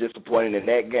a little disappointed in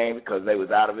that game because they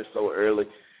was out of it so early,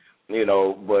 you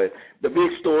know. But the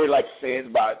big story, like you said,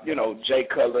 is about, you know, Jay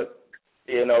Cutler.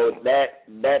 You know,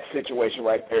 that situation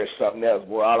right there is something else.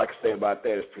 Boy, all I can say about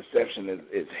that is perception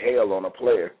is hell on a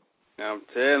player. I'm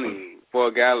telling you, for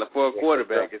a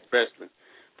quarterback especially.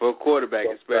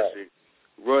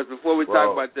 Royce, before we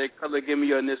talk about Jay Cutler, give me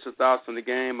your initial thoughts on the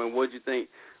game and what you think.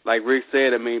 Like Rick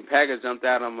said, I mean, Packers jumped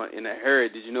out on in a hurry.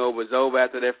 Did you know it was over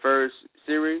after that first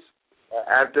series?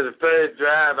 After the first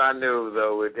drive, I knew it was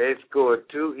over. They scored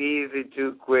too easy,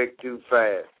 too quick, too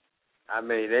fast. I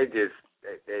mean,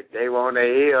 they were on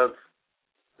their heels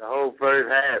the whole first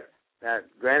half. Now,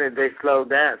 granted, they slowed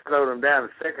them down the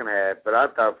second half, but I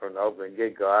thought from the opening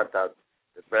get-go, I thought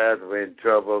the Bears were in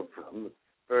trouble from the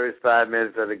first 5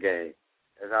 minutes of the game.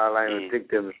 That's all I even took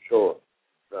them to score.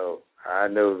 I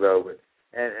knew it was over.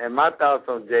 And my thoughts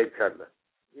on Jay Cutler.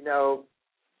 You know,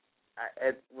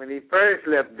 when he first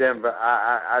left Denver,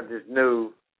 I just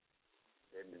knew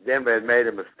that Denver had made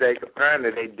a mistake.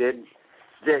 Apparently they didn't.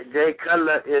 Jay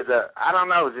Cutler is I don't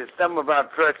know, there's something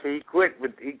about pressure. He quit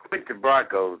the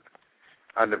Broncos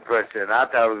under pressure, and I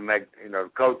thought it was the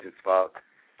coach's fault.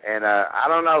 And I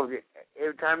don't know,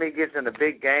 every time he gets in a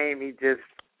big game,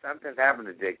 something's happened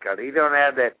to Jay Cutler. He don't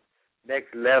have that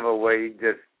next level where he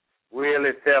just wheel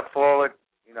himself forward,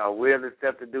 wheel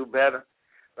himself to do better.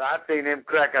 But I've seen him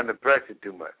crack under pressure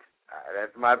too much.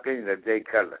 That's my opinion of Jay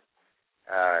Cutler.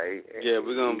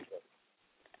 We're going to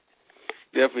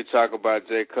definitely talk about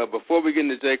Jay Cutler. Before we get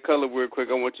into Jay Cutler real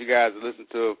quick, I want you guys to listen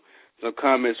to some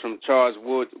comments from Charles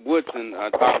Woodson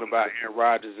talking about Aaron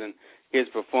Rodgers and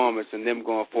his performance and them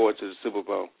going forward to the Super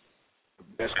Bowl.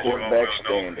 Best quarterback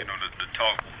standing. The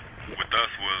talk with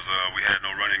us was we had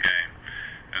no running game.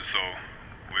 And so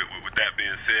with that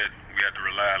being said, we had to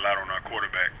rely a lot on our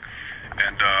quarterback.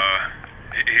 And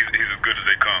he's as good as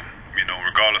they come,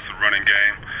 regardless of running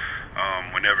game.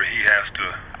 Whenever he has to,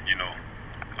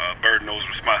 burden those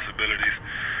responsibilities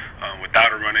without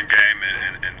a running game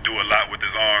and do a lot with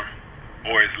his arm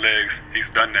or his legs, he's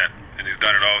done that, and he's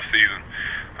done it all season.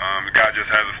 The guy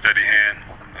just has a steady hand,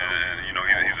 and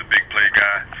he's a big play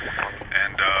guy,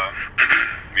 and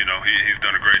he's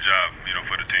done a great job,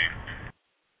 for the team.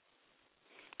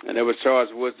 And there was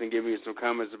Charles Woodson giving me some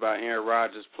comments about Aaron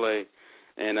Rodgers' play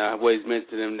and what he's meant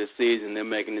to them this season. They're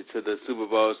making it to the Super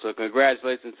Bowl. So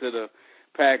congratulations to the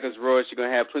Packers, Royce. You're going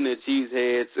to have plenty of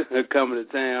cheeseheads coming to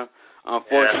town.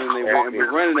 Unfortunately, we're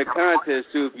running a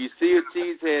contest, too. If you see a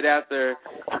cheesehead out there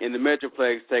in the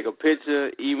Metroplex, take a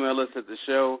picture, email us at the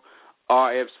show,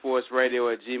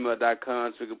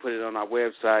 rfsportsradio@gmail.com, so we can put it on our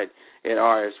website at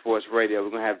rfsportsradio. We're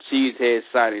going to have cheesehead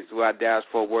sightings throughout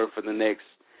Dallas-Fort Worth for the next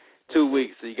 2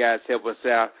 weeks, so you guys help us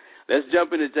out. Let's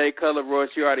jump into Jay Cutler.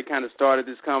 Royce, you already kind of started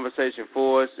this conversation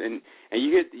for us, and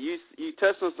you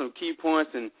touched on some key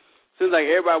points, and it seems like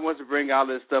everybody wants to bring all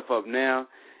this stuff up now.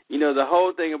 The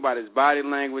whole thing about his body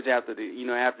language after he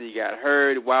got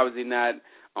hurt. Why was he not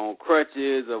on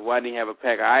crutches, or why didn't he have a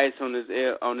pack of ice on his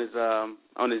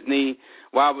knee?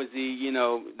 Why was he?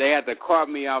 They had to cart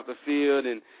me off the field,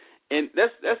 and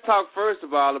let's talk first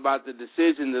of all about the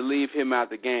decision to leave him out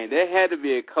the game. There had to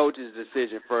be a coach's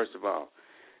decision first of all.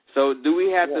 So do we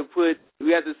have to put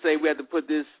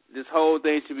this whole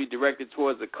thing should be directed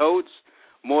towards the coach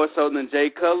more so than Jay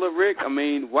Cutler, Rick? I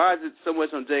mean, why is it so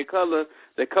much on Jay Cutler?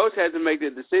 The coach has to make the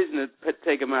decision to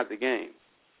take him out the game.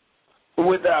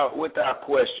 Without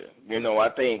question. I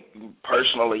think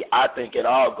personally, it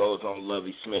all goes on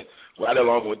Lovie Smith, right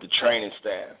along with the training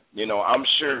staff. I'm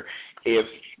sure if,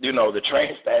 the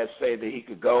training staff said that he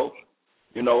could go,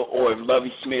 or if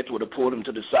Lovie Smith would have pulled him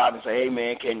to the side and said, hey,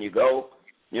 man, can you go?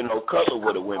 Cutler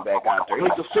would have went back out there.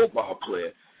 He's a football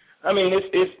player. I mean,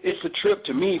 it's a trip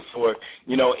to me for,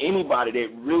 anybody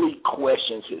that really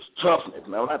questions his toughness.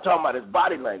 Now, I'm not talking about his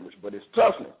body language, but his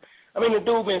toughness. I mean, the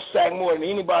dude been sacked more than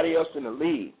anybody else in the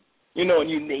league. And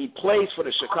he plays for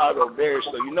the Chicago Bears,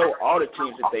 so all the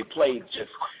teams that they played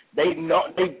they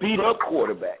beat up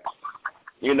quarterbacks.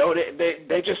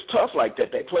 They just tough like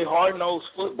that. They play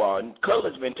hard-nosed football, and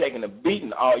Cutler's been taking a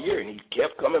beating all year, and he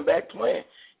kept coming back playing.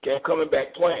 As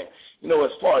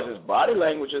far as his body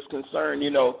language is concerned,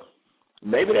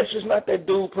 maybe that's just not that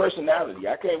dude's personality.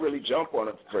 I can't really jump on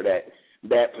him for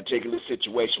that particular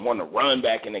situation, want to run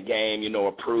back in the game,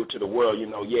 or prove to the world,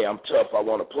 I'm tough, I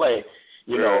want to play.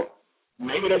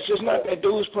 Maybe that's just not that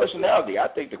dude's personality. I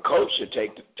think the coach should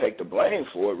take the blame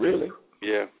for it, really.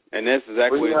 Yeah, and that's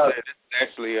exactly what he said. This is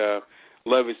actually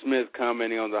Lovie Smith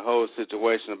commenting on the whole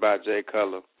situation about Jay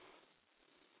Cutler.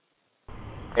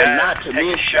 And not to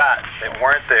take shots that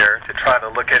weren't there to try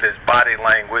to look at his body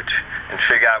language and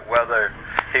figure out whether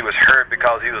he was hurt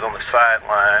because he was on the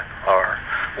sideline or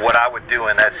what I would do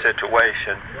in that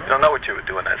situation. You don't know what you would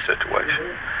do in that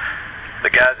situation.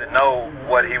 The guys that know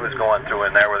what he was going through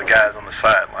in there were the guys on the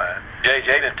sideline.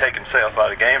 JJ didn't take himself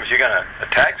out of the game. If you're going to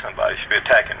attack somebody, you should be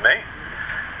attacking me.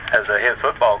 As a head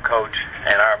football coach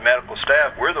and our medical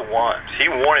staff, we're the ones. He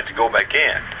wanted to go back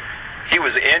in. He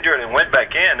was injured and went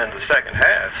back in the second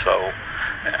half. So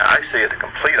I see it the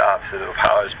complete opposite of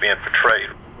how it's being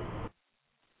portrayed.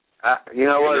 You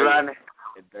know what, Rodney?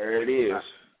 There it is.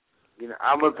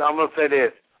 I'm gonna say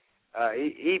this.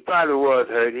 He probably was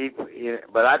hurt.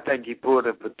 But I think he pulled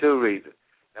him for two reasons.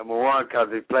 Number one, because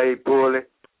he played poorly.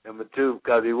 Number two,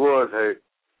 because he was hurt.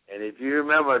 And if you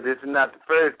remember, this is not the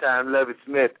first time Lovie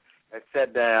Smith has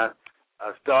sat down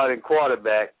a starting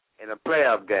quarterback in a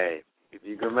playoff game. If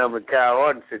you can remember Kyle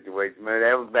Orton's situation, man,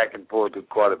 that was back and forth with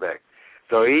quarterback.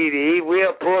 So he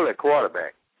will pull a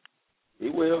quarterback. He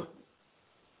will.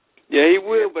 Yeah, he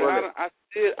will, but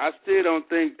I still don't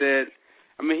think that.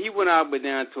 I mean, he went out but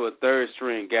down to a third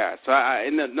string guy. So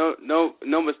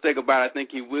no mistake about it. I think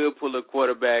he will pull a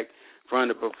quarterback from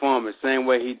the performance, same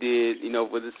way he did,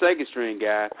 with the second string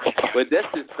guy. But that's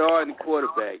the starting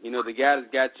quarterback. The guy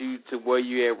that's got you to where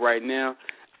you at right now.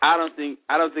 I don't think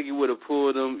he would have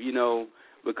pulled him,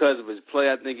 because of his play.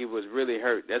 I think he was really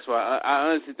hurt. That's why I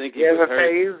honestly think he was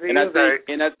hurt.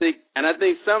 I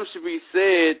think something should be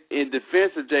said in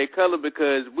defense of Jay Cutler,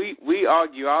 because we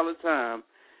argue all the time,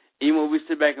 even when we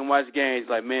sit back and watch games,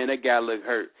 like, man, that guy looked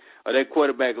hurt, or that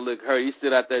quarterback looked hurt. He's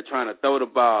still out there trying to throw the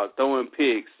ball, throwing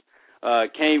picks,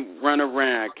 can't run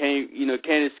around, can't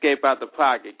escape out the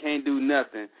pocket, can't do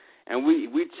nothing. And we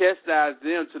chastise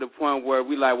them to the point where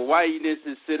we like, well, why you didn't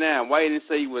just sit down? Why you didn't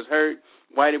say he was hurt?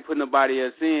 Why didn't put nobody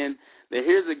else in? Now,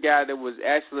 here's a guy that was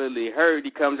actually hurt.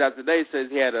 He comes out today, says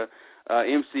he had a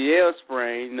MCL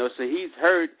sprain, so he's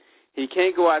hurt. He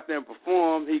can't go out there and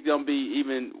perform. He's going to be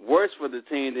even worse for the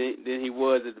team than he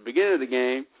was at the beginning of the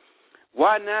game.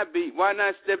 Why not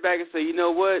step back and say, you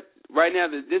know what, right now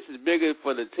this is bigger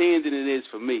for the team than it is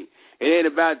for me. It ain't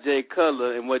about Jay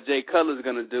Cutler and what Jay Cutler is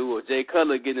going to do, or Jay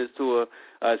Cutler getting us to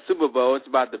a Super Bowl. It's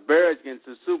about the Bears getting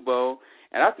to the Super Bowl.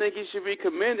 And I think he should be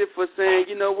commended for saying,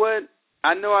 you know what,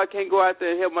 I know I can't go out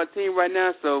there and help my team right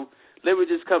now, so let me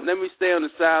stay on the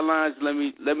sidelines. Let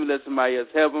me let somebody else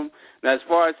help him. Now, as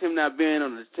far as him not being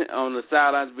on the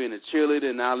sidelines, being a cheerleader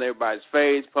and all everybody's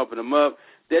face, pumping him up,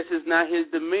 that's just not his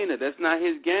demeanor. That's not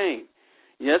his game.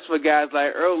 That's for guys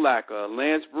like Urlacher,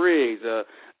 Lance Briggs,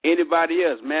 anybody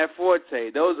else, Matt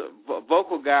Forte. Those are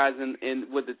vocal guys in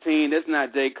with the team. That's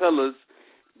not Jay Cutler's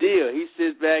deal. He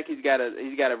sits back. He's got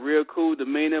a real cool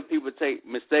demeanor. People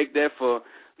mistake that for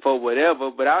whatever,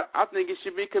 but I think it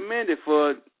should be commended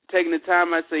for taking the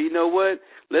time. I say, you know what,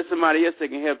 let somebody else that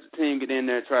can help the team get in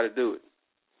there and try to do it.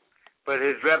 But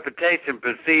his reputation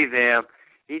precedes him.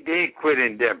 He did quit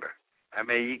in Denver. I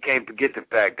mean, you can't forget the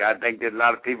fact. I think that a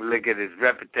lot of people look at his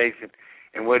reputation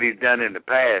and what he's done in the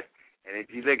past, and if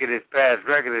you look at his past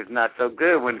record, it's not so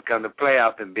good when it comes to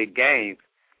playoffs and big games.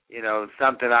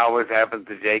 Something always happens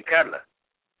to Jay Cutler.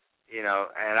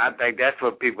 And I think that's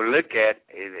what people look at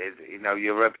is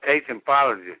your reputation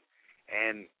follows you.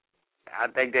 And I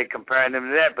think they're comparing him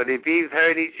to that. But if he's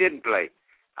hurt, he shouldn't play.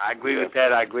 I agree with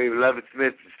that. I agree with Lovett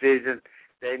Smith's decision.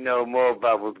 They know more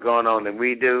about what's going on than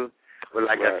we do. But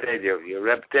like I said, your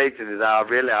reputation is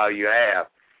really all you have.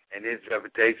 And his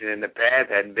reputation in the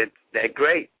past hadn't been that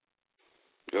great.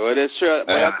 Well, that's true.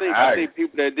 But I think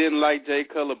people that didn't like Jay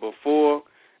Cutler before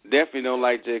definitely don't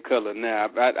like Jay Cutler now.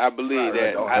 I believe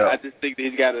that. I just think that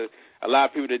he's got a lot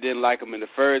of people that didn't like him in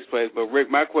the first place. But, Rick,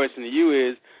 my question to you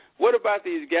is, what about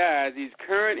these guys, these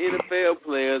current NFL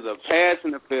players or past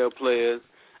NFL players,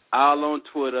 all on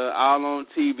Twitter, all on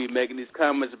TV, making these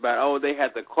comments about, they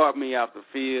had to cart me off the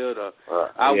field, or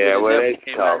I would have never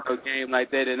came out to a game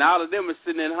like that. And all of them are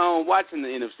sitting at home watching the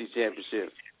NFC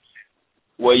Championship.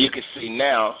 Well, you can see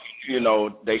now,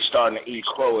 they starting to eat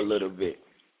crow a little bit.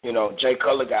 Jay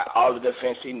Cutler got all the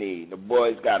defense he needs. The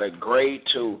boy's got a grade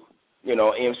 2,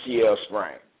 MCL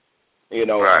sprain.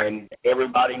 And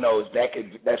everybody knows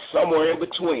that's somewhere in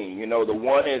between. The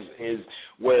 1 is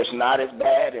where it's not as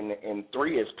bad, and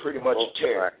 3 is pretty much a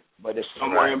tear. But it's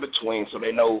somewhere in between, so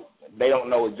they don't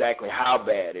know exactly how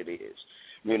bad it is.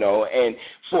 And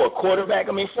for a quarterback,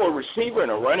 for a receiver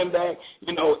and a running back,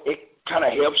 it kind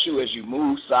of helps you as you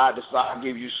move side to side,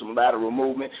 give you some lateral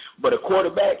movement. But a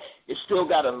quarterback, it's still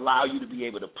got to allow you to be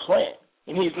able to plant.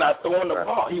 And he's not throwing the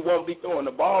ball. He won't be throwing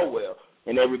the ball well.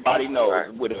 And everybody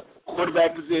knows with a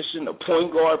quarterback position, a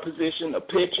point guard position, a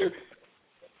pitcher,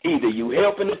 either you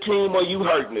helping the team or you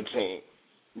hurting the team.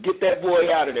 Get that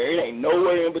boy out of there. It ain't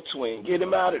nowhere in between. Get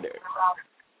him out of there.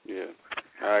 Yeah,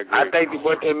 I agree. I think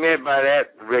what they meant by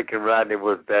that, Rick and Rodney,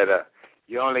 was that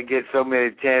you only get so many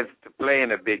chances to play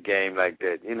in a big game like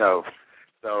that,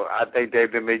 So I think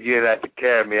they've been you'd have to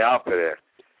carry me off of there.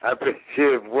 I'm pretty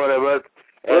sure if one of us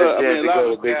had a chance to go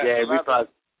to a big game, we probably,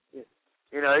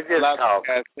 it's just talk. A lot of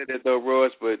guys say that though,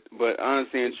 Royce, but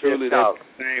honestly and truly, they're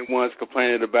the same ones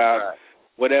complaining about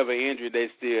whatever injury they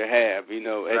still have,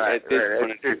 at this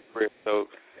point in their career.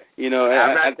 So,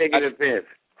 I'm not taking offense.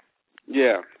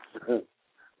 Yeah.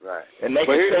 Right. And they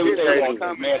can say what they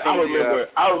want, man.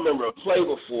 I remember a play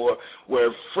before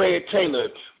where Fred Taylor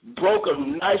broke a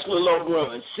nice little long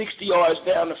run 60 yards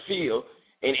down the field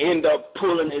and ended up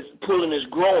pulling his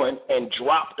groin and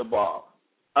dropped the ball.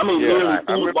 Literally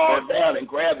threw the ball down and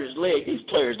grabbed his leg. These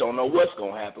players don't know what's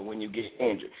going to happen when you get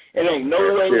injured. It ain't no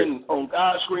way on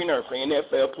God's green earth an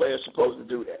NFL player supposed to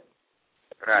do that.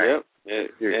 Right. Yep.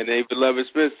 And beloved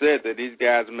Smith said that these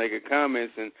guys are making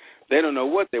comments and they don't know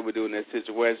what they would do in that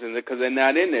situation because they're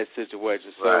not in that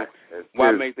situation. So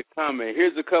why make the comment?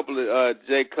 Here's a couple of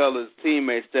Jay Cutler's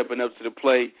teammates stepping up to the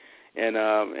plate and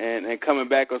coming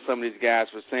back on some of these guys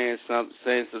for saying some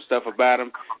stuff about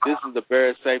them. This is the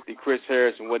Bears safety Chris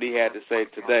Harris and what he had to say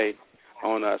today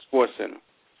on SportsCenter.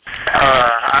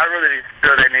 I really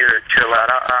feel they need to chill out.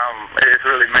 It's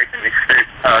really making me sick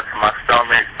to my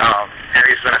stomach.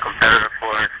 He's been a competitor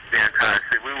for us the entire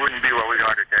season. We wouldn't be where we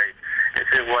are today if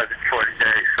it wasn't for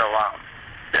today. So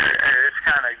it's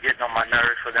kind of getting on my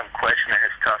nerves for them questioning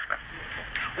his toughness.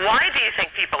 Why do you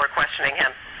think people are questioning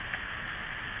him?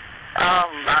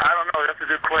 I don't know. That's a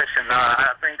good question.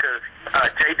 I think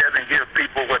Jay doesn't give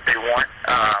people what they want.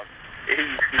 He's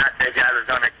not that guy that's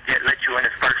going to let you in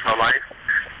his personal life.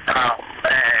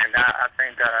 And I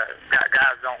think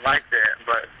guys don't like that.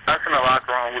 But us in the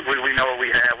locker room, we know what we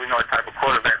have. We know what type of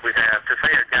quarterback we have. To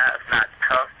say a guy's not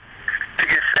tough, to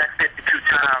get sacked 52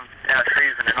 times in a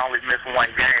season and only miss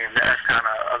one game, that's kind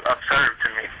of absurd to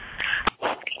me.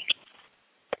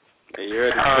 Hey, you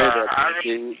heard him say that.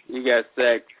 He got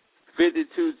sacked 52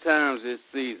 times this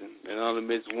season and only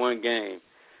missed one game.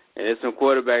 And there's some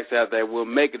quarterbacks out there will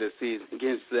make it a season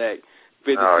getting sacked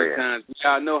 52 times.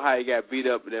 Y'all know how he got beat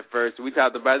up in that first. We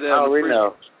talked about that. We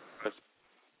know.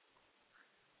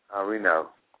 We know.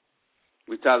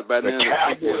 We talked about that. The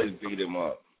Cowboys beat him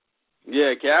up.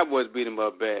 Yeah, Cowboys beat him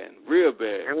up bad, real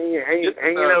bad. I mean, and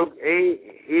you know,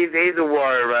 he's a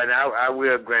warrior right now. I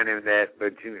will grant him that,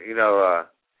 but you know,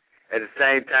 at the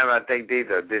same time, I think these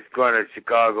are disgruntled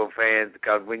Chicago fans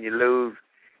because when you lose,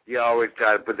 you always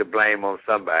try to put the blame on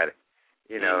somebody,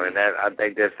 you know, and that I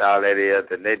think that's all that is,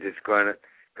 and they're disgruntled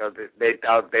because they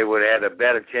thought they would have had a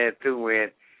better chance to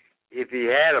win if he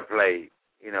had played,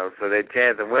 you know, so their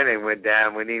chance of winning went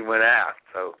down when he went out.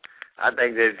 So I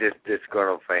think they're just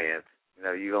disgruntled fans. You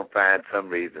know, you're going to find some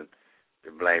reason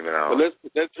to blame it on. Well,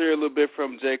 let's hear a little bit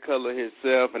from Jay Cutler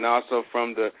himself and also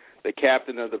from the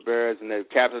captain of the Bears and the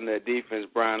captain of their defense,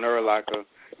 Brian Urlacher.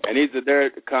 And these are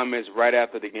their comments right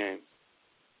after the game.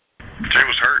 Jay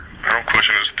was hurt. I don't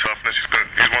question his toughness. He's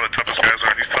one of the toughest guys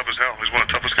on. He's tough as hell. He's one of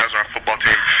the toughest guys on our football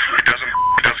team. He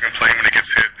doesn't complain when he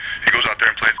gets hit. He goes out there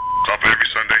and plays off every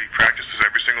Sunday. He practices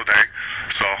every single day.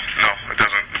 So no, it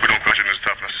doesn't. We don't question his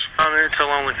toughness. I mean, it's a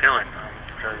lonely feeling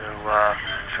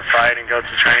to fight and go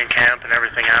to training camp and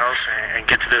everything else, and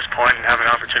get to this point and have an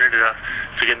opportunity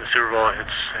to get in the Super Bowl.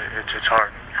 It's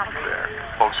hard. There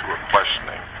are folks who are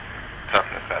questioning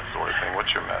toughness, that sort of thing.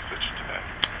 What's your message to them?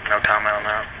 No comment on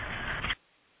that.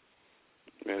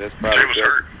 Man, that's probably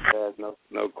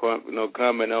no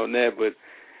comment on that, but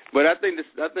I think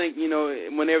you know,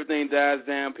 when everything dies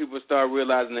down, people start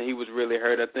realizing that he was really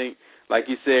hurt. I think, like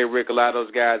you said, Rick, a lot of those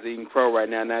guys are eating crow right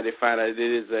now. Now they find out it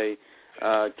is a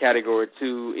Category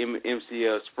 2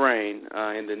 MCL sprain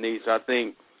in the knee. So I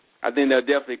think they'll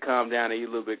definitely calm down and eat a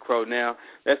little bit crow. Now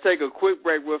let's take a quick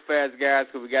break real fast, guys,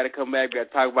 because we got to come back. We got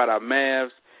to talk about our Mavs.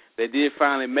 They did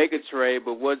finally make a trade,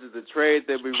 but was it the trade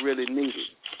that we really needed?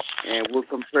 And we'll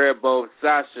compare both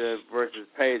Sasha versus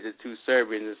Paige, the two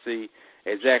Serbians, to see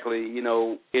exactly, you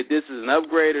know, if this is an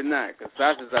upgrade or not, because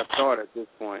Sasha's our starter at this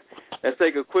point. Let's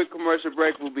take a quick commercial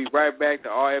break. We'll be right back to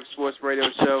RF Sports Radio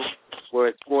Show, where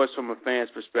it's sports from a fan's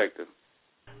perspective.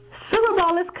 Super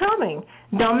Bowl is coming.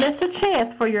 Don't miss a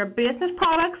chance for your business,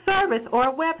 product, service,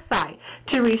 or website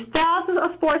to reach thousands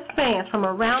of sports fans from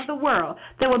around the world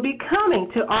that will be coming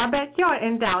to our backyard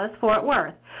in Dallas-Fort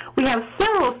Worth. We have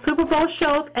several Super Bowl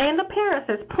shows and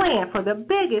appearances planned for the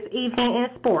biggest event in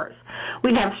sports.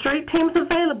 We have street teams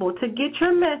available to get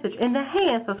your message in the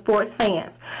hands of sports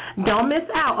fans. Don't miss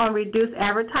out on reduced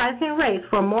advertising rates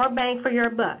for more bang for your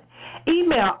buck.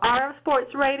 Email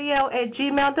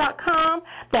rfsportsradio@gmail.com.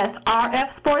 That's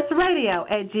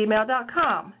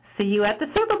rfsportsradio@gmail.com. See you at the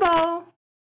Super Bowl.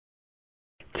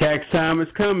 Tax time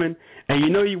is coming, and you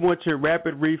know you want your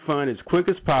rapid refund as quick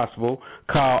as possible.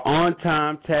 Call On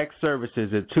Time Tax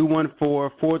Services at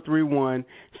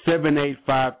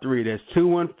 214-431-7853. That's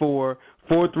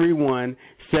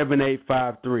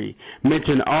 214-431-7853.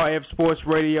 Mention RF Sports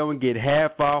Radio and get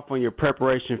half off on your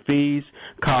preparation fees.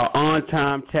 Call On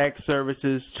Time Tax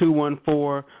Services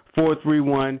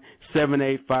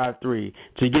 214-431-7853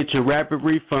 to get your rapid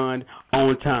refund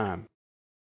on time.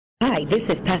 Hi, this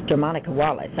is Pastor Monica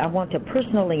Wallace. I want to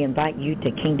personally invite you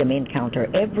to Kingdom Encounter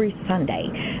every Sunday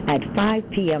at 5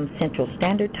 p.m. Central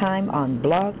Standard Time on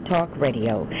Blog Talk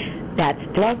Radio. That's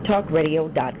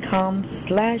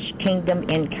blogtalkradio.com/Kingdom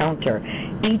Encounter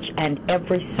each and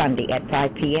every Sunday at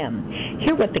 5 p.m.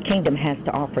 Hear what the Kingdom has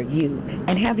to offer you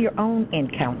and have your own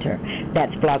encounter.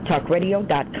 That's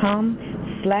blogtalkradio.com/Kingdom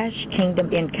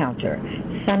Facebook.com/Kingdom Encounter,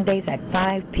 Sundays at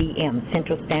 5 p.m.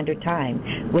 Central Standard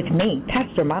Time, with me,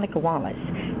 Pastor Monica Wallace,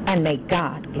 and may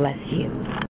God bless you.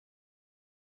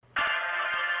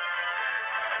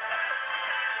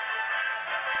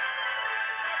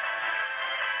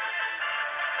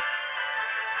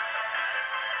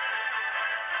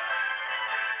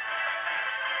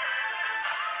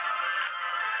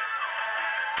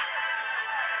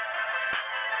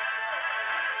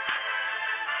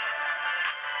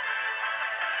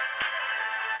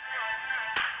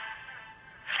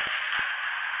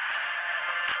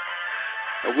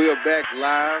 We are back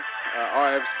live,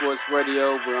 RF Sports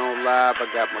Radio. We're on live. I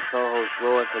got my co-host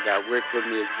Royce. I got Rick with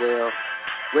me as well.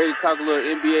 Ready to talk a little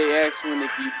NBA action.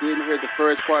 If you didn't hear the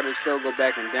first part of the show, go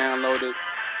back and download it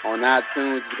on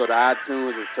iTunes. Just go to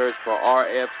iTunes and search for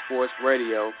RF Sports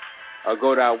Radio. Or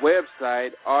go to our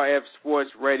website,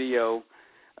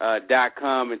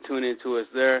 rfsportsradio.com, and tune into us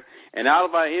there. And all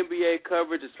of our NBA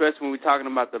coverage, especially when we're talking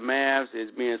about the Mavs, is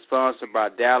being sponsored by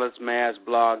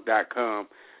DallasMavsBlog.com.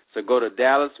 So go to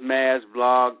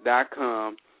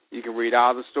DallasMavsBlog.com. You can read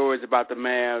all the stories about the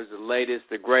Mavs, the latest,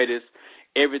 the greatest,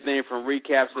 everything from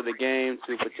recaps of the game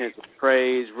to potential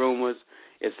trades, rumors.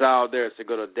 It's all there. So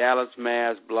go to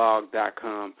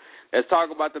DallasMavsBlog.com. Let's talk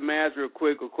about the Mavs real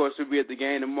quick. Of course, we'll be at the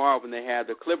game tomorrow when they have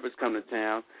the Clippers come to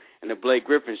town and the Blake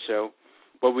Griffin show.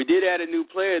 But we did add a new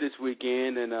player this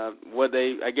weekend, and a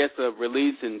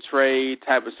release and trade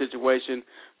type of situation.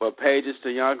 But Peja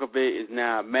Stojakovic is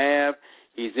now a Mav.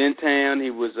 He's in town. He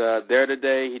was there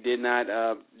today. He did not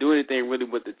do anything really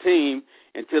with the team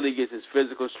until he gets his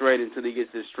physical straight, until he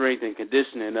gets his strength and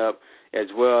conditioning up as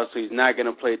well. So he's not going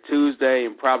to play Tuesday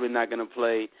and probably not going to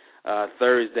play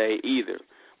Thursday either.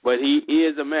 But he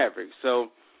is a Maverick.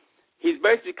 So he's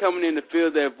basically coming in to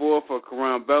fill that void for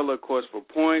Caron Butler, of course, for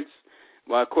points.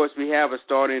 Well, of course, we have a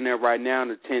starter in there right now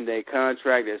in a 10-day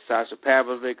contract. That's Sasha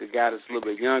Pavlovic, a guy that's a little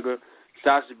bit younger.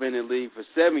 Sasha's been in the league for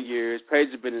 7 years.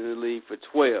 Peja's been in the league for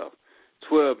 12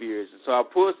 years. So I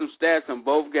pulled some stats on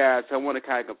both guys. So I want to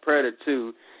kind of compare the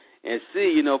two and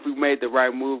see, if we made the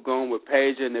right move going with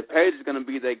Peja, and if Peja's going to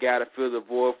be that guy to fill the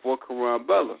void for Caron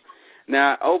Butler.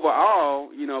 Now, overall,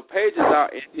 Peja's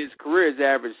out in his career has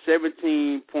averaged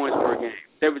 17 points per game,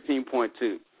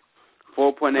 17.2,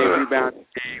 4.8 rebounds per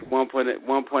game,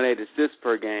 1.8 assists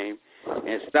per game.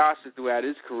 And Sasha throughout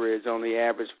his career has only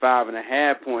averaged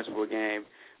 5.5 points per game,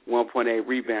 1.8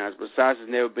 rebounds. But Sasha's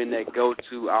never been that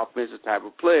go-to offensive type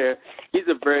of player. He's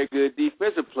a very good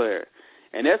defensive player.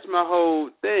 And that's my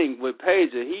whole thing with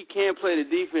Peja. He can't play the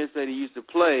defense that he used to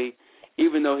play,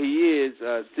 even though he is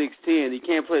 6'10". He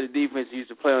can't play the defense he used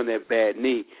to play on that bad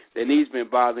knee. The knee's been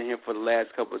bothering him for the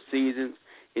last couple of seasons.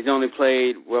 He's only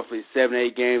played roughly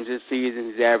 7-8 games this season.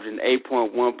 He's averaging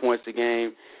 8.1 points a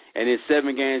game. And in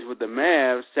 7 games with the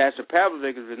Mavs, Sasha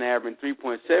Pavlovic has been averaging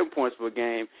 3.7 points per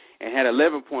game and had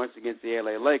 11 points against the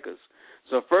LA Lakers.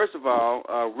 So first of all,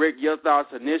 Rick, your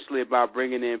thoughts initially about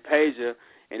bringing in Peja,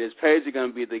 and is Peja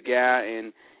going to be the guy,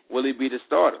 and will he be the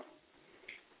starter?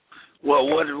 Well,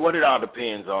 what it all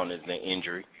depends on is the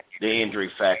injury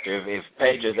factor. If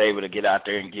Peja is able to get out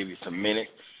there and give you some minutes,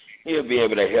 he'll be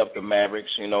able to help the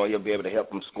Mavericks. He'll be able to help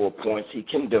them score points. He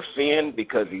can defend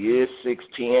because he is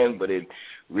 6'10", but it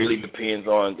really depends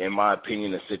on, in my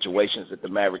opinion, the situations that the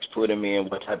Mavericks put him in,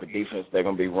 what type of defense they're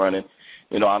going to be running.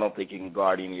 I don't think he can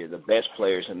guard any of the best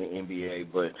players in the NBA,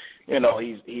 but,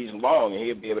 he's long and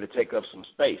he'll be able to take up some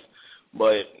space.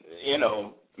 But,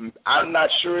 I'm not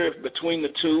sure if between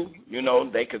the two,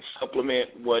 they could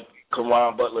supplement what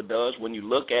Caron Butler does. When you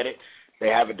look at it, they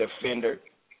have a defender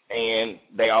and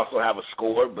they also have a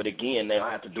scorer, but again, they'll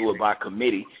have to do it by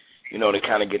committee, to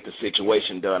kind of get the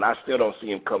situation done. I still don't see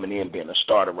him coming in being a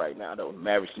starter right now, though. The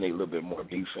Mavericks need a little bit more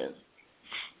defense.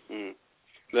 So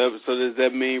does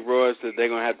that mean, Royce, that they're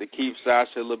going to have to keep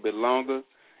Sasha a little bit longer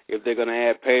if they're going to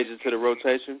add Peja to the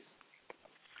rotation?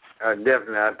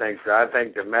 Definitely, I think so. I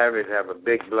think the Mavericks have a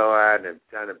big blowout and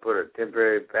trying to put a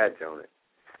temporary patch on it.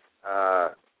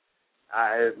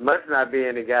 It must not be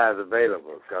any guys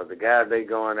available because the guys they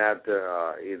going after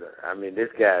are either.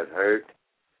 This guy's hurt.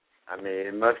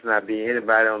 It must not be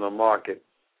anybody on the market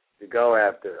to go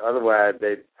after. Otherwise,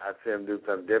 I'd see them do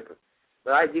something different.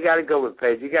 But you got to go with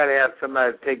Peja. You got to have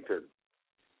somebody take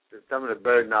some of the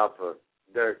burden off of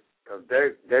Dirk because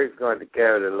Dirk's going to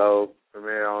carry the load from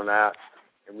here on out.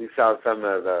 And we saw some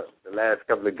of the last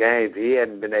couple of games. He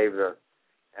hadn't been able to.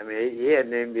 He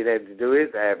hadn't even been able to do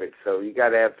his average. So you got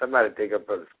to have somebody take up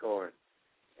for the scoring.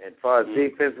 And as far as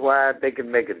defense-wise, they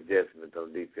can make an adjustment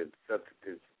on defense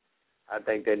substitutes. I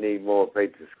think they need more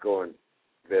Peja scoring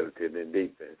ability than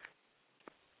defense.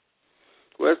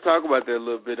 Well, let's talk about that a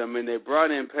little bit. I mean, they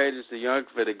brought in Pages to Young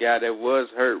for the guy that was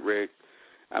hurt, Rick.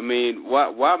 I mean,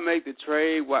 why make the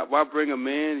trade? Why bring him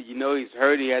in? You know he's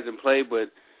hurt. He hasn't played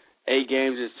but 8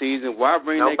 games this season. Why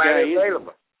bring that guy in?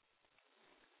 Available.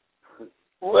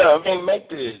 Well, I mean,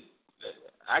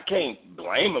 I can't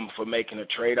blame them for making a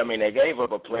trade. I mean, they gave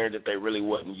up a player that they really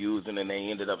wasn't using, and they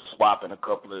ended up swapping a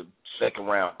couple of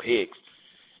second-round picks.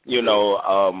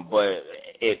 But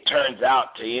it turns out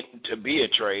to be a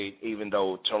trade, even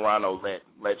though Toronto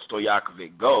let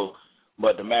Stojakovic go.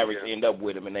 But the Mavericks end up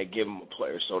with him, and they give him a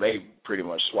player, so they pretty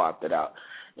much swapped it out.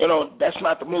 That's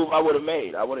not the move I would have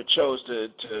made. I would have chose to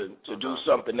do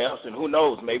something else, and who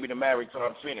knows, maybe the Mavericks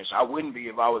aren't finished. I wouldn't be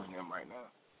if I was them right now.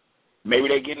 Maybe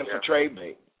they're getting him for trade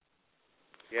bait.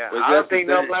 Yeah, I don't think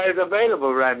nobody's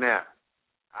available right now.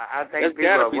 I think people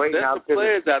are waiting out there.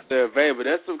 There's some players out there available.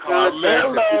 There's some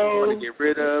contracts that people want to get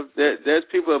rid of. There's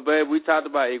people available. We talked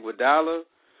about Iguodala.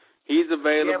 He's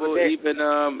available. Even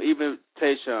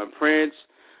Tayshaun Prince.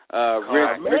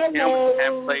 Rick Hamilton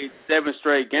hasn't played 7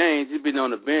 straight games. He's been on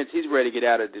the bench. He's ready to get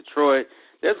out of Detroit.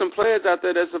 There's some players out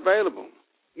there that's available.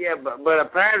 Yeah, but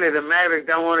apparently the Mavericks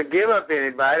don't want to give up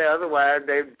anybody. Otherwise,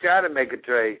 they try to make a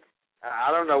trade. I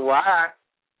don't know why.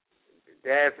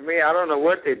 They ask me, I don't know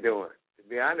what they're doing, to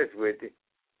be honest with you.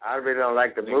 I really don't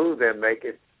like the moves they're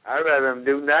making. I'd rather them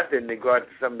do nothing than go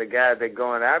after some of the guys they're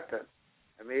going after.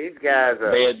 I mean, these guys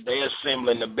are... They're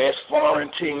assembling the best foreign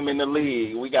team in the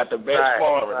league. We got the best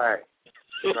foreign. Right.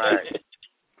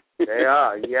 They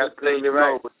are. You're absolutely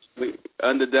right.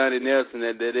 Under Donnie Nelson,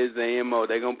 that is the MO.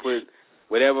 They're going to put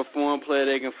whatever foreign player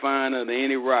they can find under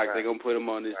any rock, they're going to put them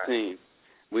on this team.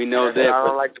 We know that. I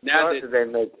don't like the choices they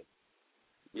make.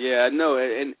 Yeah, I know.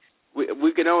 And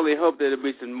we can only hope that there'll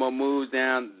be some more moves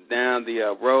down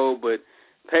the road, but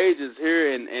Page is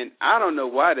here, and I don't know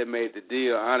why they made the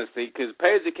deal, honestly, because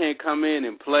Page can't come in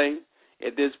and play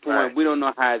at this point. Right. We don't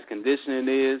know how his conditioning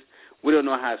is. We don't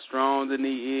know how strong the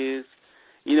knee is.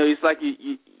 It's like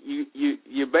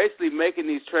you're basically making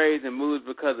these trades and moves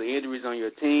because of injuries on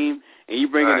your team, and you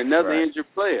bring in another injured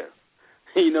player,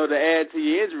 to add to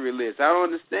your injury list. I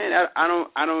don't understand.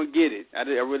 I don't get it. I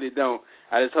really don't.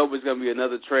 I just hope it's going to be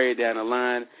another trade down the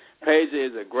line. Page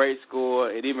is a great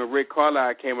scorer, and even Rick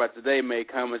Carlisle came out today and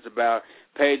made comments about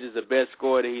Page is the best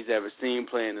scorer that he's ever seen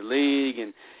play in the league.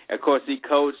 And, of course, he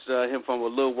coached him from a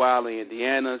little while in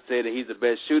Indiana, said that he's the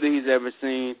best shooter he's ever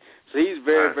seen. So he's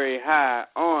very, very high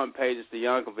on Page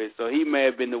Stojakovic. So he may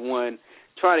have been the one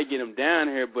trying to get him down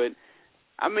here. But,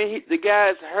 I mean, the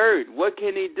guy's hurt. What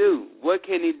can he do?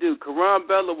 Caron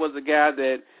Bella was a guy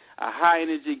that a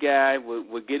high-energy guy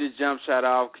would get his jump shot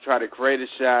off, try to create a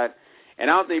shot. And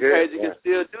I don't think Page can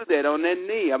still do that on that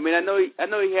knee. I mean, I know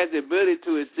he has the ability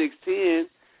to at 6'10",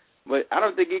 but I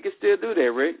don't think he can still do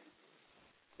that, Rick.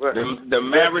 The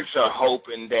Mavericks are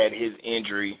hoping that his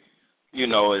injury,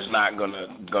 is not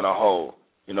gonna hold.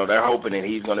 They're hoping that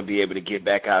he's gonna be able to get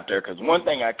back out there. Because one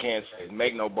thing I can say is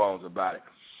make no bones about it.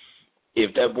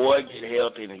 If that boy get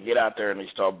healthy and get out there and he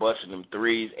start busting them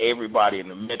threes, everybody in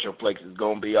the Metroplex is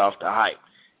gonna be off the hype.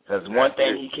 Because one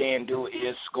thing he can do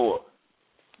is score.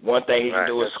 One thing he can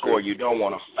do is score. You don't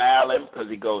want to foul him because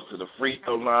he goes to the free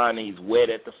throw line and he's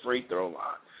wet at the free throw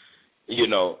line.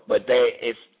 But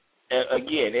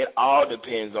it all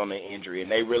depends on the injury,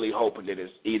 and they really hoping that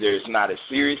it's not as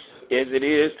serious as it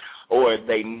is, or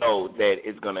they know that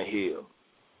it's going to heal.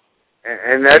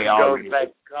 And that goes back.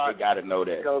 They got to know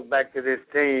that. It goes back to this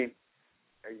team.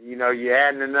 You're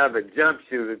adding another jump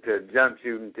shooter to a jump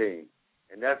shooting team,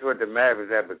 and that's what the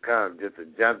Mavericks have become, just a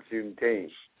jump shooting team.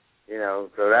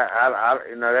 So that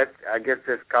that's, I guess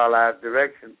that's Carlisle's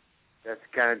direction. That's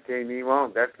the kind of team he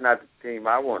wants. That's not the team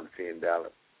I want to see in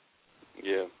Dallas.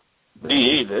 Yeah.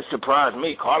 Me either. It surprised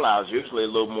me. Carlisle's usually a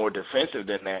little more defensive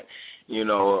than that, in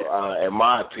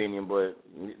my opinion. But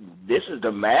this is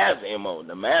the Mavs MO.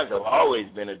 The Mavs have always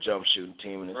been a jump shooting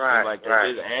team, and it seems like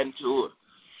they're just adding to it.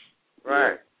 Right.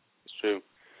 Yeah, it's true.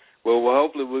 Well,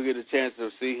 hopefully we'll get a chance to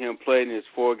see him play in his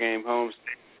 4-game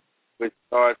homestand, which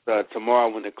starts tomorrow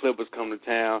when the Clippers come to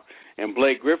town and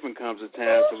Blake Griffin comes to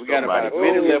town. So we got about a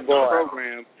minute left on the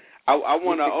program. I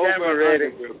want to over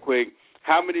real quick.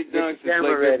 How many dunks is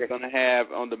Blake Griffin going to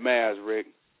have on the Mavs, Rick?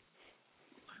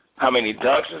 How many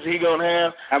dunks is he going to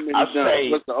have? How many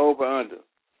dunks? What's the over-under?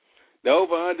 The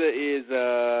over-under is,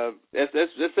 let's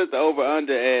set the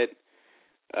over-under at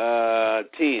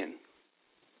 10.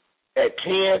 At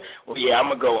 10? Well, yeah, I'm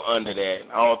going to go under that.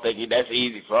 I don't think that's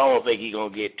easy for him. I don't think he's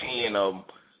going to get 10 of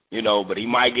them, but he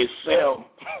might get 7.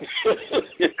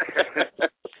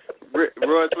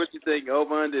 Royce, what you think?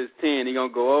 Over under is 10. He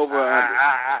gonna go over or under?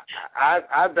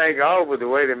 I think over the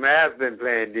way the Mavs been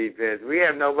playing defense. We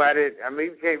have nobody. I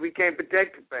mean, we can't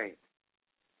protect the paint.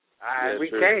 We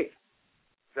can't.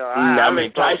 So I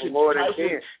mean, Tyson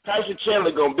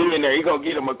Chandler gonna be in there. He's gonna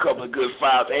get him a couple of good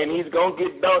fouls, and he's gonna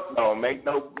get dunked on. Make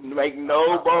no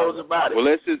balls about it. Well,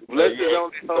 let's just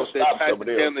hope that Tyson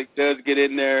Chandler does get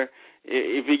in there.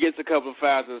 If he gets a couple of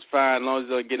fouls, it's fine, as long as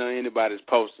he don't get on anybody's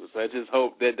posters. So I just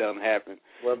hope that doesn't happen.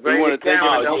 Well, bring your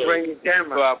camera. Don't bring your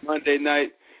camera. For our Monday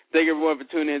night. Thank everyone for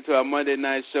tuning in to our Monday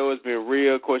night show. It's been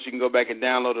real. Of course, you can go back and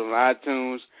download it on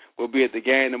iTunes. We'll be at the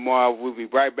game tomorrow. We'll be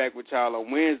right back with y'all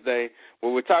on Wednesday,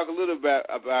 where we'll talk a little bit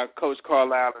about Coach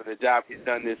Carlisle and the job he's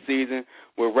done this season.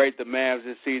 We'll rate the Mavs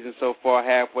this season so far,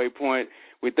 halfway point.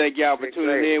 We thank y'all for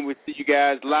tuning in. We'll see you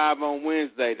guys live on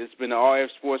Wednesday. This has been the RF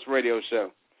Sports Radio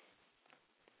Show.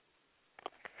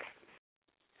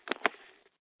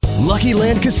 Lucky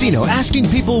Land Casino, asking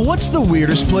people, what's the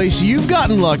weirdest place you've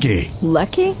gotten lucky?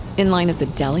 Lucky? In line at the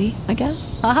deli, I guess?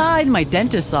 Aha, in my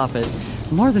dentist's office.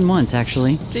 More than once,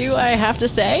 actually. Do I have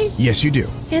to say? Yes, you do.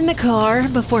 In the car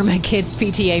before my kids'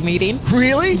 PTA meeting.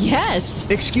 Really? Yes.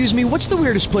 Excuse me, what's the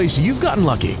weirdest place you've gotten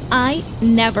lucky? I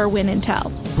never win and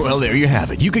tell. Well, there you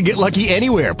have it. You can get lucky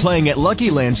anywhere, playing at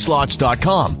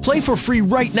LuckyLandSlots.com. Play for free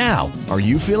right now. Are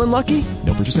you feeling lucky?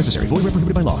 No purchase necessary. Void where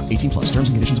prohibited by law. 18+. Terms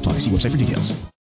and conditions apply. See website for details.